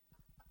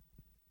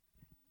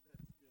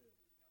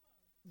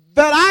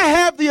that I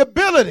have the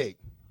ability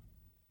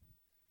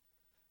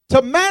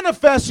to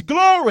manifest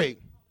glory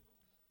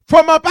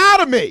from up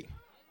out of me.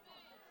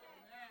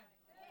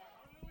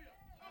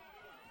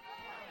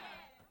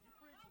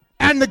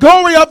 And the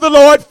glory of the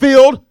Lord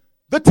filled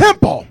the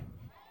temple.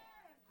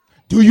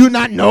 Do you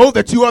not know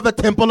that you are the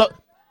temple of...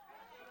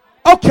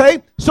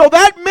 Okay, so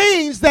that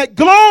means that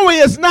glory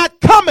is not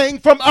coming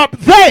from up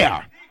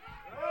there.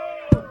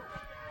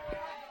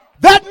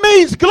 That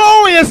means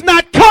glory is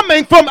not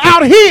coming from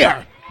out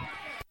here.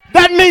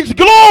 That means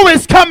glory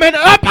is coming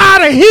up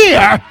out of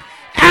here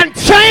and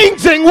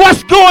changing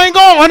what's going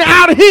on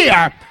out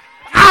here.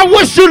 I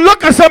wish you'd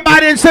look at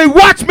somebody and say,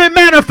 watch me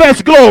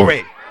manifest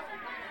glory.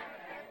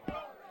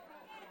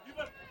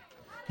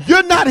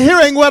 You're not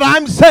hearing what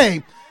I'm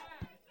saying.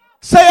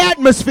 Say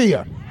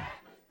atmosphere.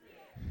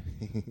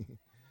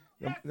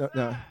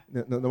 No,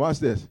 watch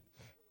this.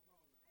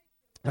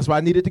 That's why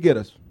I needed to get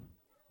us.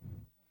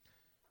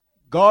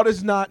 God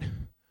is not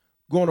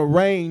going to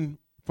rain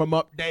from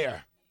up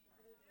there.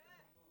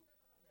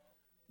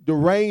 The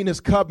rain is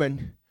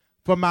coming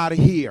from out of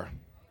here.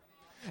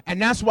 And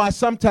that's why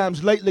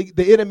sometimes lately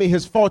the enemy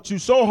has fought you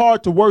so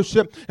hard to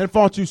worship and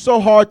fought you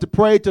so hard to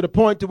pray to the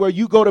point to where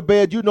you go to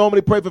bed, you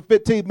normally pray for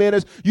 15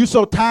 minutes. You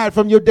so tired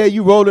from your day,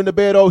 you roll in the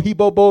bed, oh,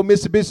 Hebo-Bo,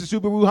 Mitsubishi,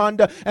 Subaru,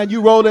 Honda, and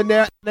you roll in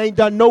there and ain't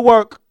done no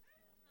work.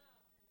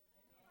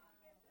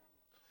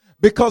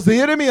 Because the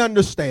enemy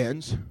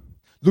understands,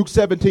 Luke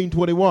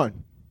 17:21,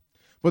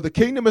 for the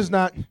kingdom is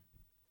not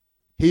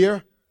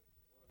here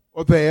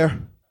or there,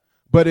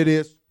 but it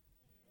is.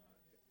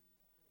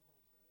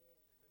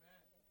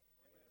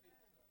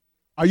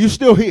 Are you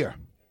still here?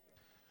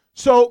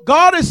 So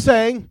God is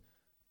saying,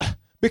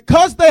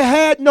 because they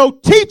had no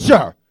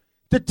teacher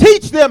to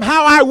teach them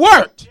how I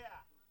worked,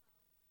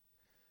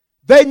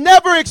 they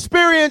never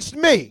experienced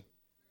me.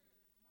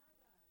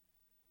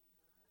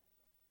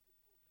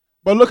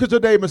 But look at your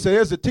neighbor and say,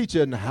 there's a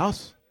teacher in the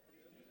house.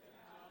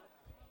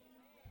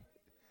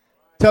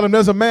 Tell him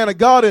there's a man of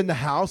God in the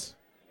house.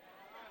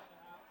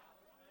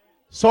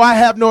 So I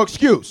have no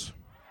excuse.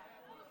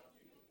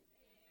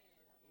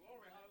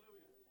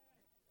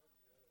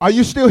 Are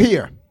you still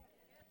here?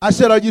 I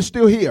said, are you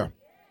still here?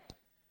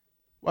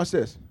 Watch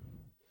this.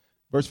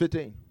 Verse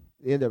 15,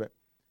 the end of it.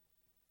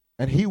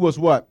 And he was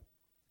what?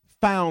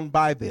 Found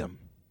by them.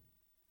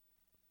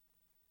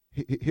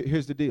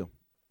 Here's the deal.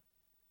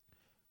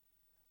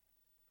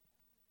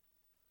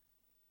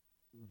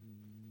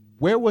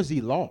 Where was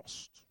he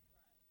lost?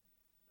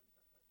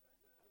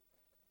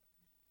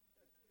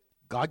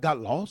 God got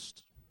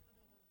lost?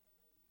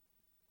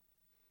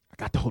 I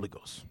got the Holy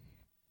Ghost.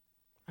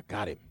 I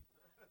got him.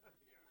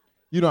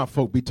 You know how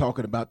folk be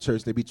talking about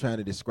church, they be trying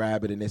to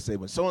describe it, and they say,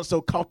 when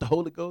so-and-so caught the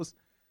Holy Ghost,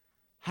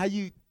 how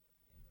you...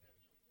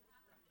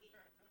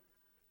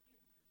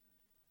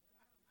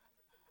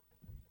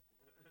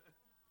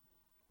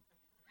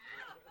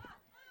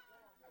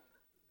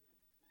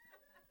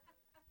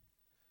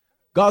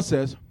 God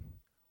says,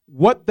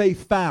 what they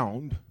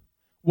found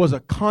was a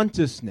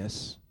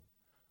consciousness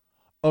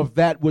of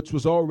that which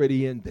was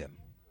already in them.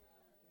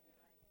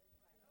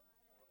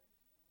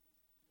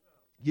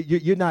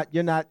 You're not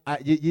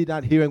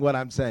hearing what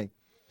I'm saying.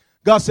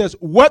 God says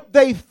what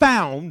they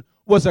found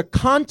was a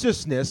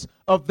consciousness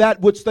of that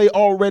which they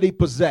already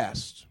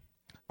possessed.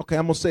 Okay,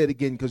 I'm going to say it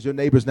again because your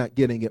neighbor's not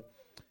getting it.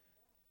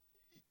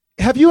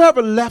 Have you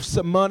ever left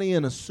some money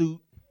in a suit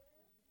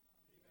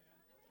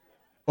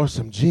or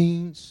some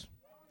jeans?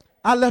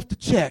 I left a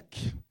check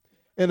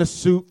in a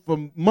suit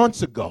from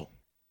months ago.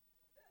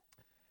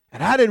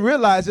 And I didn't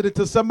realize it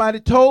until somebody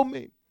told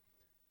me.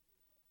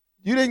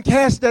 You didn't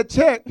cash that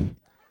check.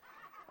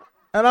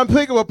 And I'm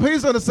thinking, well,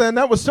 please understand,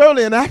 that was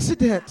certainly an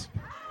accident.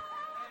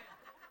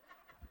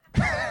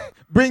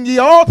 Bring ye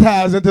all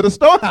tithes into the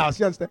storehouse,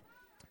 you understand?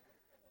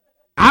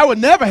 I would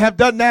never have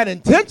done that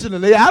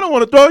intentionally. I don't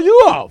want to throw you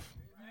off.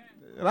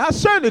 And I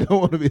certainly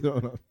don't want to be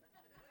thrown off.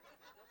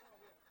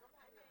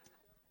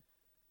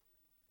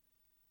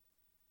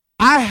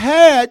 I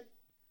had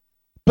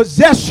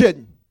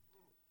possession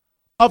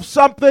of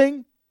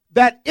something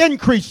that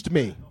increased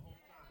me.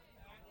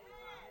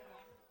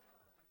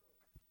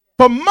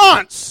 For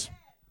months.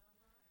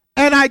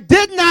 And I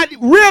did not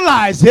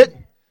realize it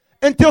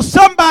until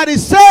somebody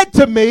said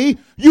to me,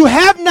 you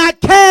have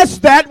not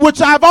cast that which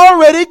I've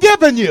already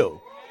given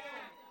you.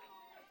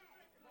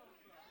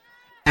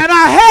 And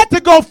I had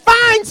to go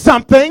find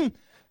something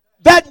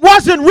that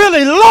wasn't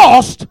really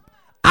lost.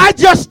 I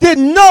just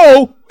didn't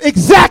know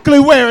exactly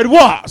where it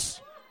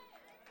was.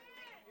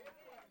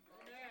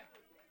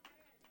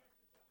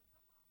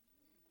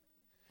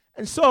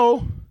 And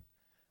so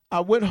I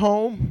went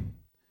home.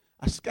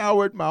 I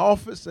scoured my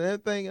office and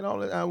everything and all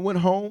that. I went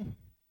home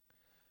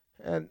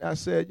and I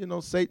said,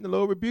 Satan, the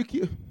Lord rebuke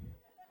you.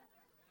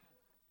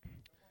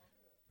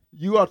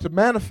 You are to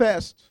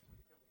manifest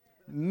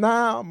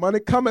now. Money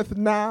cometh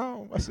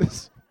now. I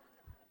says,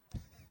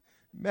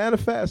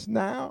 manifest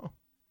now.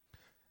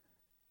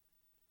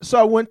 So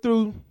I went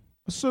through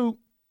a suit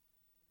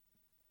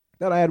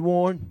that I had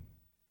worn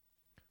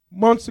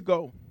months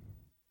ago.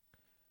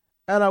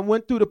 And I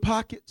went through the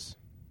pockets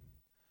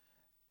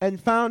and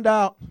found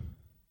out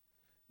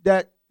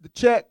that the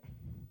check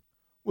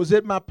was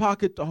in my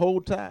pocket the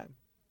whole time.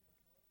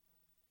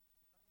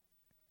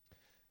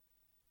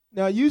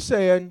 Now you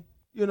saying,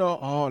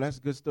 oh, that's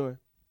a good story.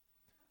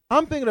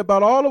 I'm thinking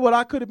about all of what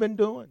I could have been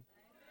doing.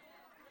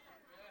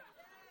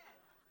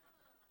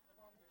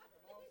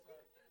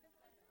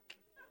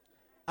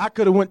 I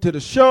could have went to the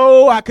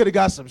show. I could have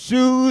got some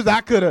shoes.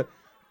 I could have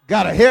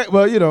Got a hair.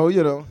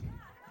 Well,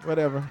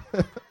 whatever.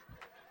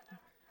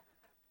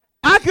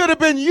 I could have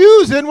been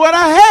using what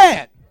I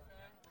had.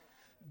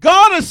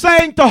 God is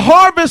saying to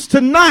Harvest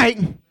tonight,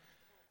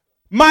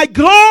 my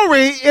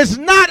glory is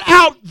not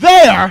out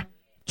there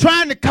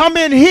trying to come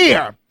in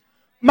here.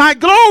 My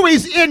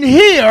glory's in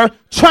here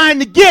trying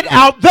to get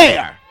out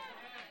there.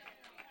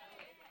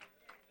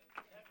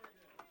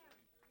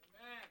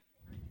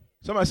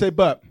 Somebody say,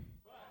 but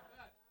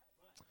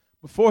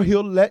before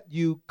he'll let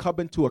you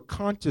come into a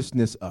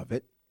consciousness of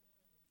it,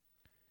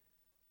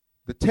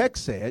 the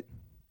text said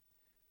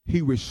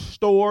he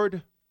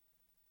restored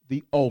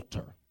the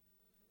altar.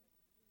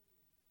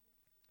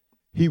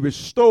 He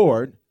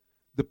restored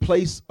the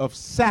place of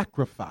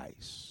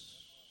sacrifice.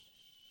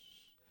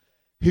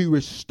 He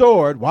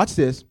restored, watch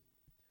this,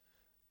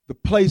 the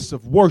place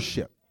of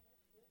worship.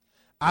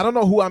 I don't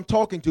know who I'm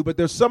talking to, but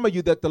there's some of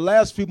you that the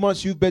last few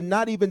months you've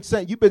been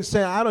saying, you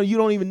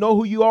don't even know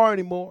who you are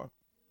anymore.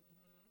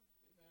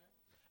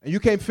 And you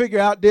can't figure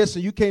out this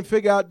and you can't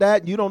figure out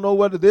that, and you don't know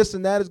whether this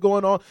and that is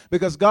going on,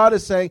 because God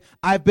is saying,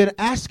 I've been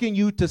asking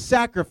you to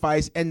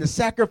sacrifice, and the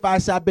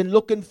sacrifice I've been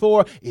looking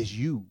for is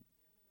you.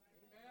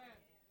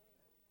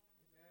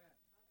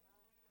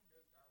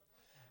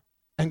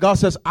 And God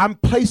says, I'm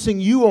placing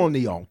you on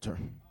the altar.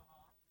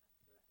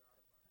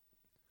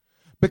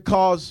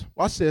 Because,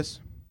 watch this,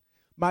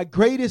 my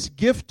greatest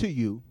gift to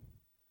you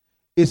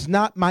is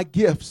not my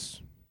gifts.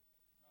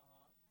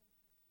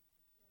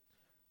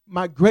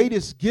 My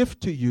greatest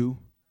gift to you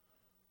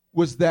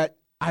was that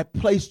I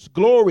placed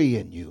glory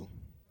in you.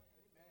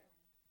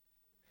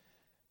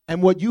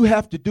 And what you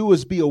have to do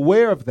is be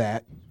aware of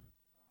that,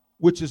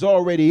 which is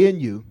already in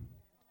you,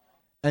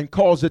 and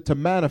cause it to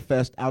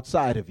manifest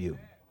outside of you.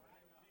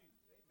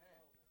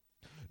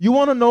 You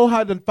want to know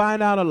how to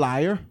find out a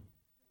liar?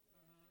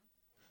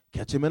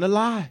 Catch him in a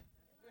lie.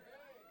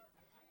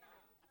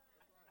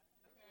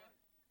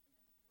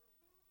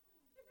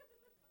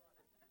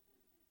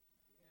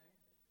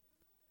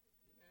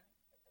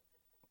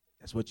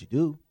 That's what you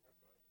do.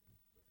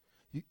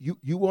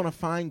 You want to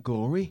find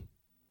glory?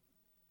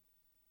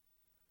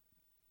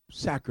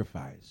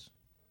 Sacrifice.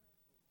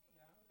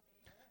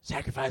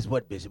 Sacrifice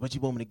what, Bishop? What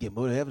you want me to give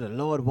him? Whatever the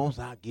Lord wants,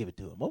 I'll give it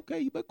to him. Okay,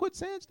 you better quit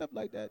saying stuff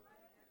like that.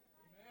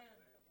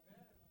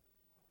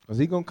 Because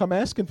he's going to come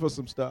asking for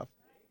some stuff.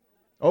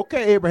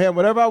 Okay, Abraham,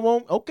 whatever I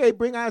want, okay,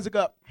 bring Isaac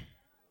up.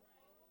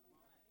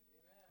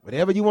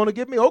 Whatever you want to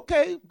give me,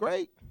 okay,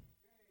 great.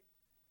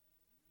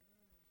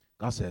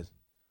 God says,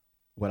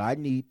 what I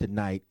need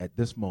tonight at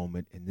this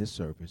moment in this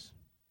service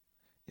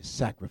is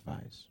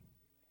sacrifice.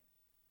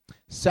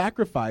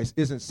 Sacrifice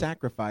isn't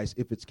sacrifice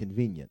if it's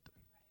convenient.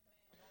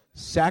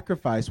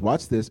 Sacrifice,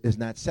 watch this, is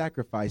not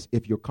sacrifice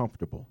if you're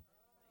comfortable.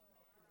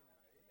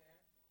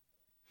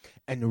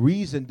 And the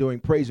reason during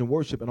praise and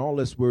worship and all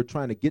this, we were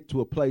trying to get to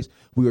a place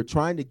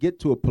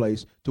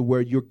to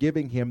where you're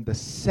giving him the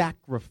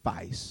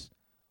sacrifice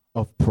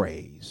of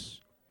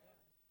praise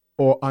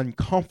or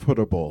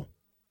uncomfortable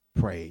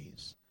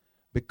praise.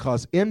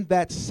 Because in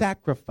that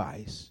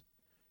sacrifice,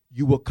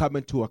 you will come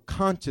into a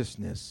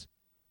consciousness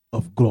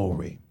of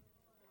glory.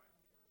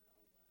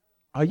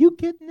 Are you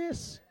getting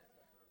this?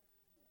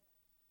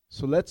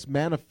 So let's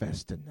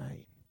manifest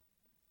tonight.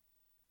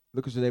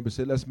 Look at your neighbor and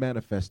say, let's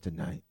manifest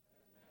tonight.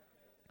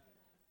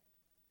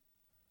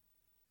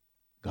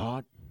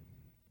 God,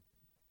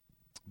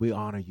 we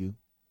honor you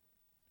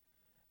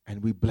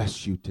and we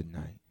bless you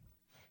tonight.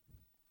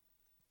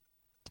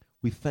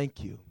 We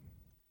thank you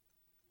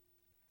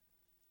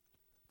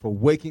for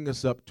waking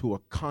us up to a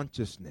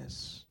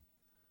consciousness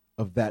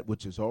of that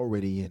which is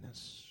already in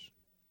us.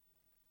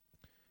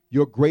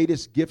 Your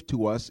greatest gift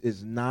to us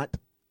is not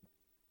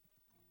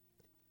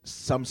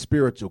some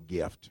spiritual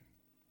gift.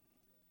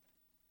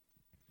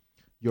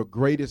 Your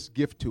greatest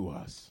gift to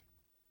us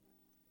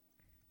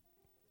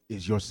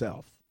is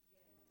yourself.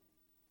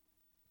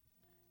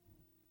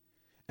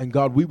 And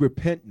God, we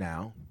repent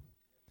now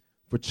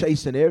for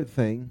chasing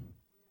everything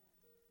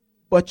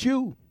but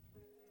you.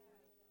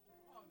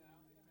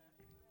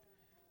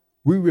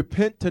 We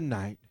repent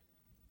tonight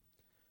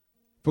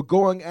for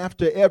going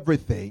after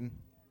everything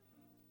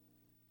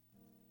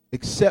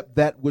except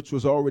that which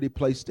was already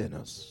placed in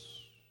us.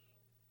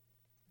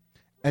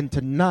 And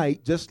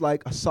tonight, just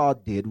like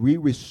Assad did, we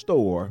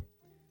restore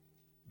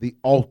the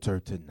altar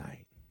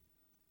tonight.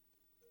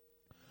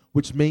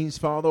 Which means,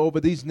 Father, over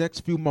these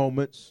next few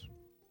moments,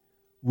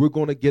 we're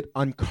going to get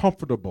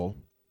uncomfortable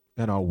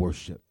in our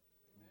worship.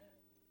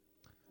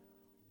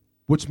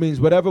 Which means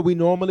whatever we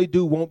normally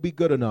do won't be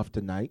good enough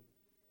tonight,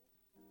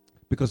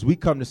 because we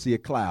come to see a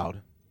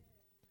cloud,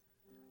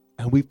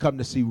 and we've come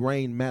to see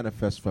rain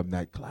manifest from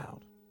that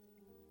cloud.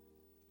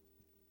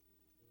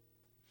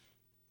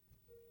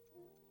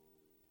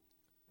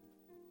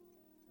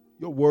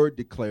 Your word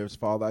declares,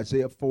 Father,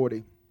 Isaiah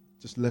 40,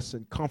 just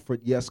listen,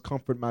 comfort, yes,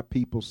 comfort my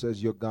people,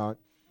 says your God.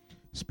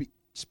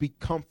 Speak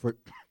comfort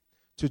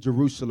to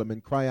Jerusalem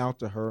and cry out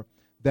to her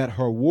that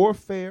her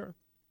warfare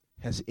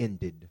has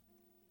ended.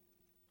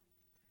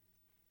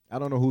 I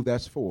don't know who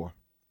that's for,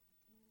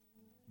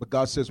 But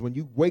God says when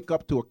you wake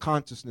up to a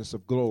consciousness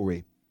of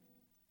glory,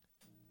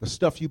 the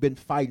stuff you've been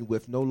fighting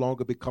with no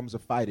longer becomes a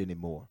fight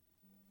anymore.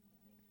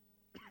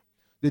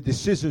 The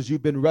decisions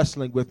you've been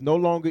wrestling with no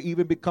longer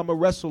even become a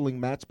wrestling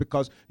match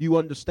because you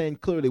understand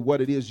clearly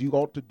what it is you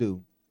ought to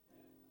do.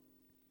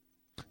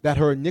 That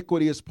her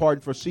iniquity is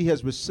pardoned, for she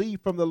has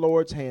received from the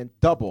Lord's hand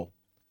double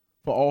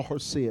for all her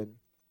sin.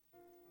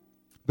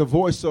 The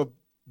voice of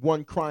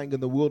one crying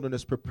in the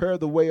wilderness, prepare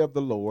the way of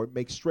the Lord,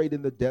 make straight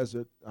in the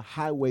desert a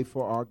highway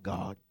for our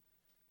God.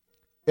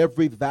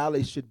 Every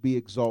valley should be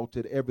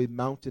exalted, every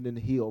mountain and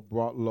hill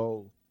brought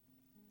low.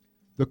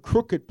 The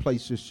crooked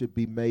places should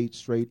be made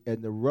straight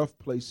and the rough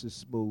places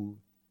smooth.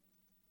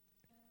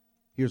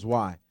 Here's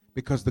why.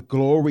 Because the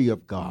glory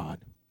of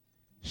God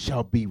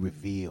shall be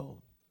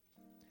revealed,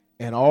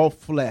 and all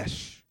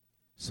flesh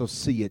shall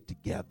see it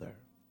together.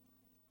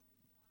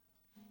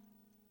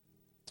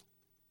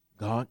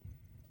 God,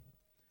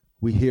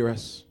 we hear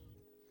us,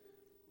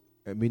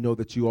 and we know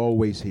that you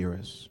always hear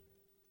us.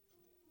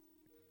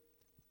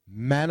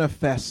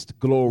 Manifest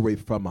glory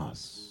from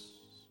us.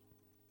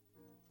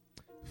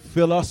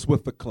 Fill us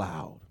with the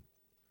cloud.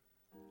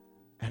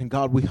 And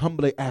God, we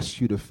humbly ask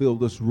you to fill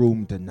this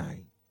room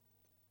tonight.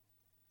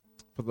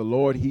 For the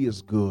Lord, he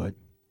is good,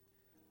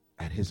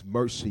 and his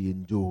mercy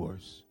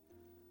endures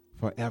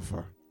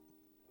forever.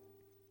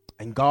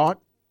 And God,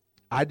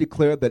 I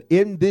declare that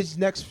in these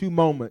next few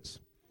moments,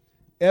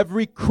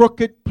 every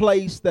crooked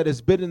place that has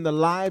been in the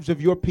lives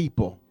of your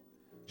people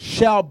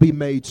shall be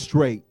made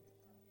straight.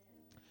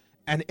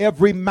 And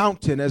every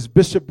mountain, as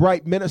Bishop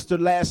Bright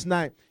ministered last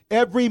night,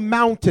 every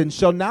mountain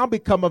shall now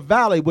become a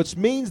valley, which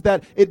means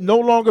that it no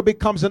longer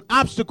becomes an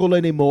obstacle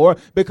anymore,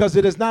 because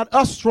it is not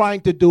us trying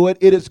to do it,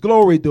 it is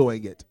glory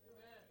doing it.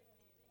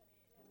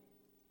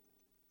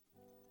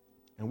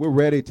 And we're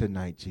ready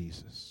tonight,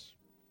 Jesus.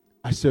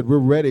 I said, we're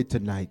ready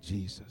tonight,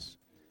 Jesus.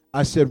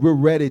 I said, we're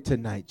ready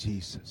tonight,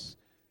 Jesus.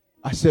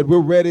 I said, we're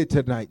ready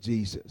tonight,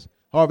 Jesus.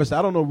 Harvest,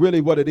 I don't know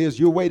really what it is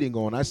you're waiting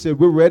on. I said,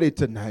 we're ready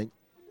tonight.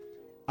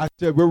 I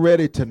said, we're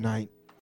ready tonight.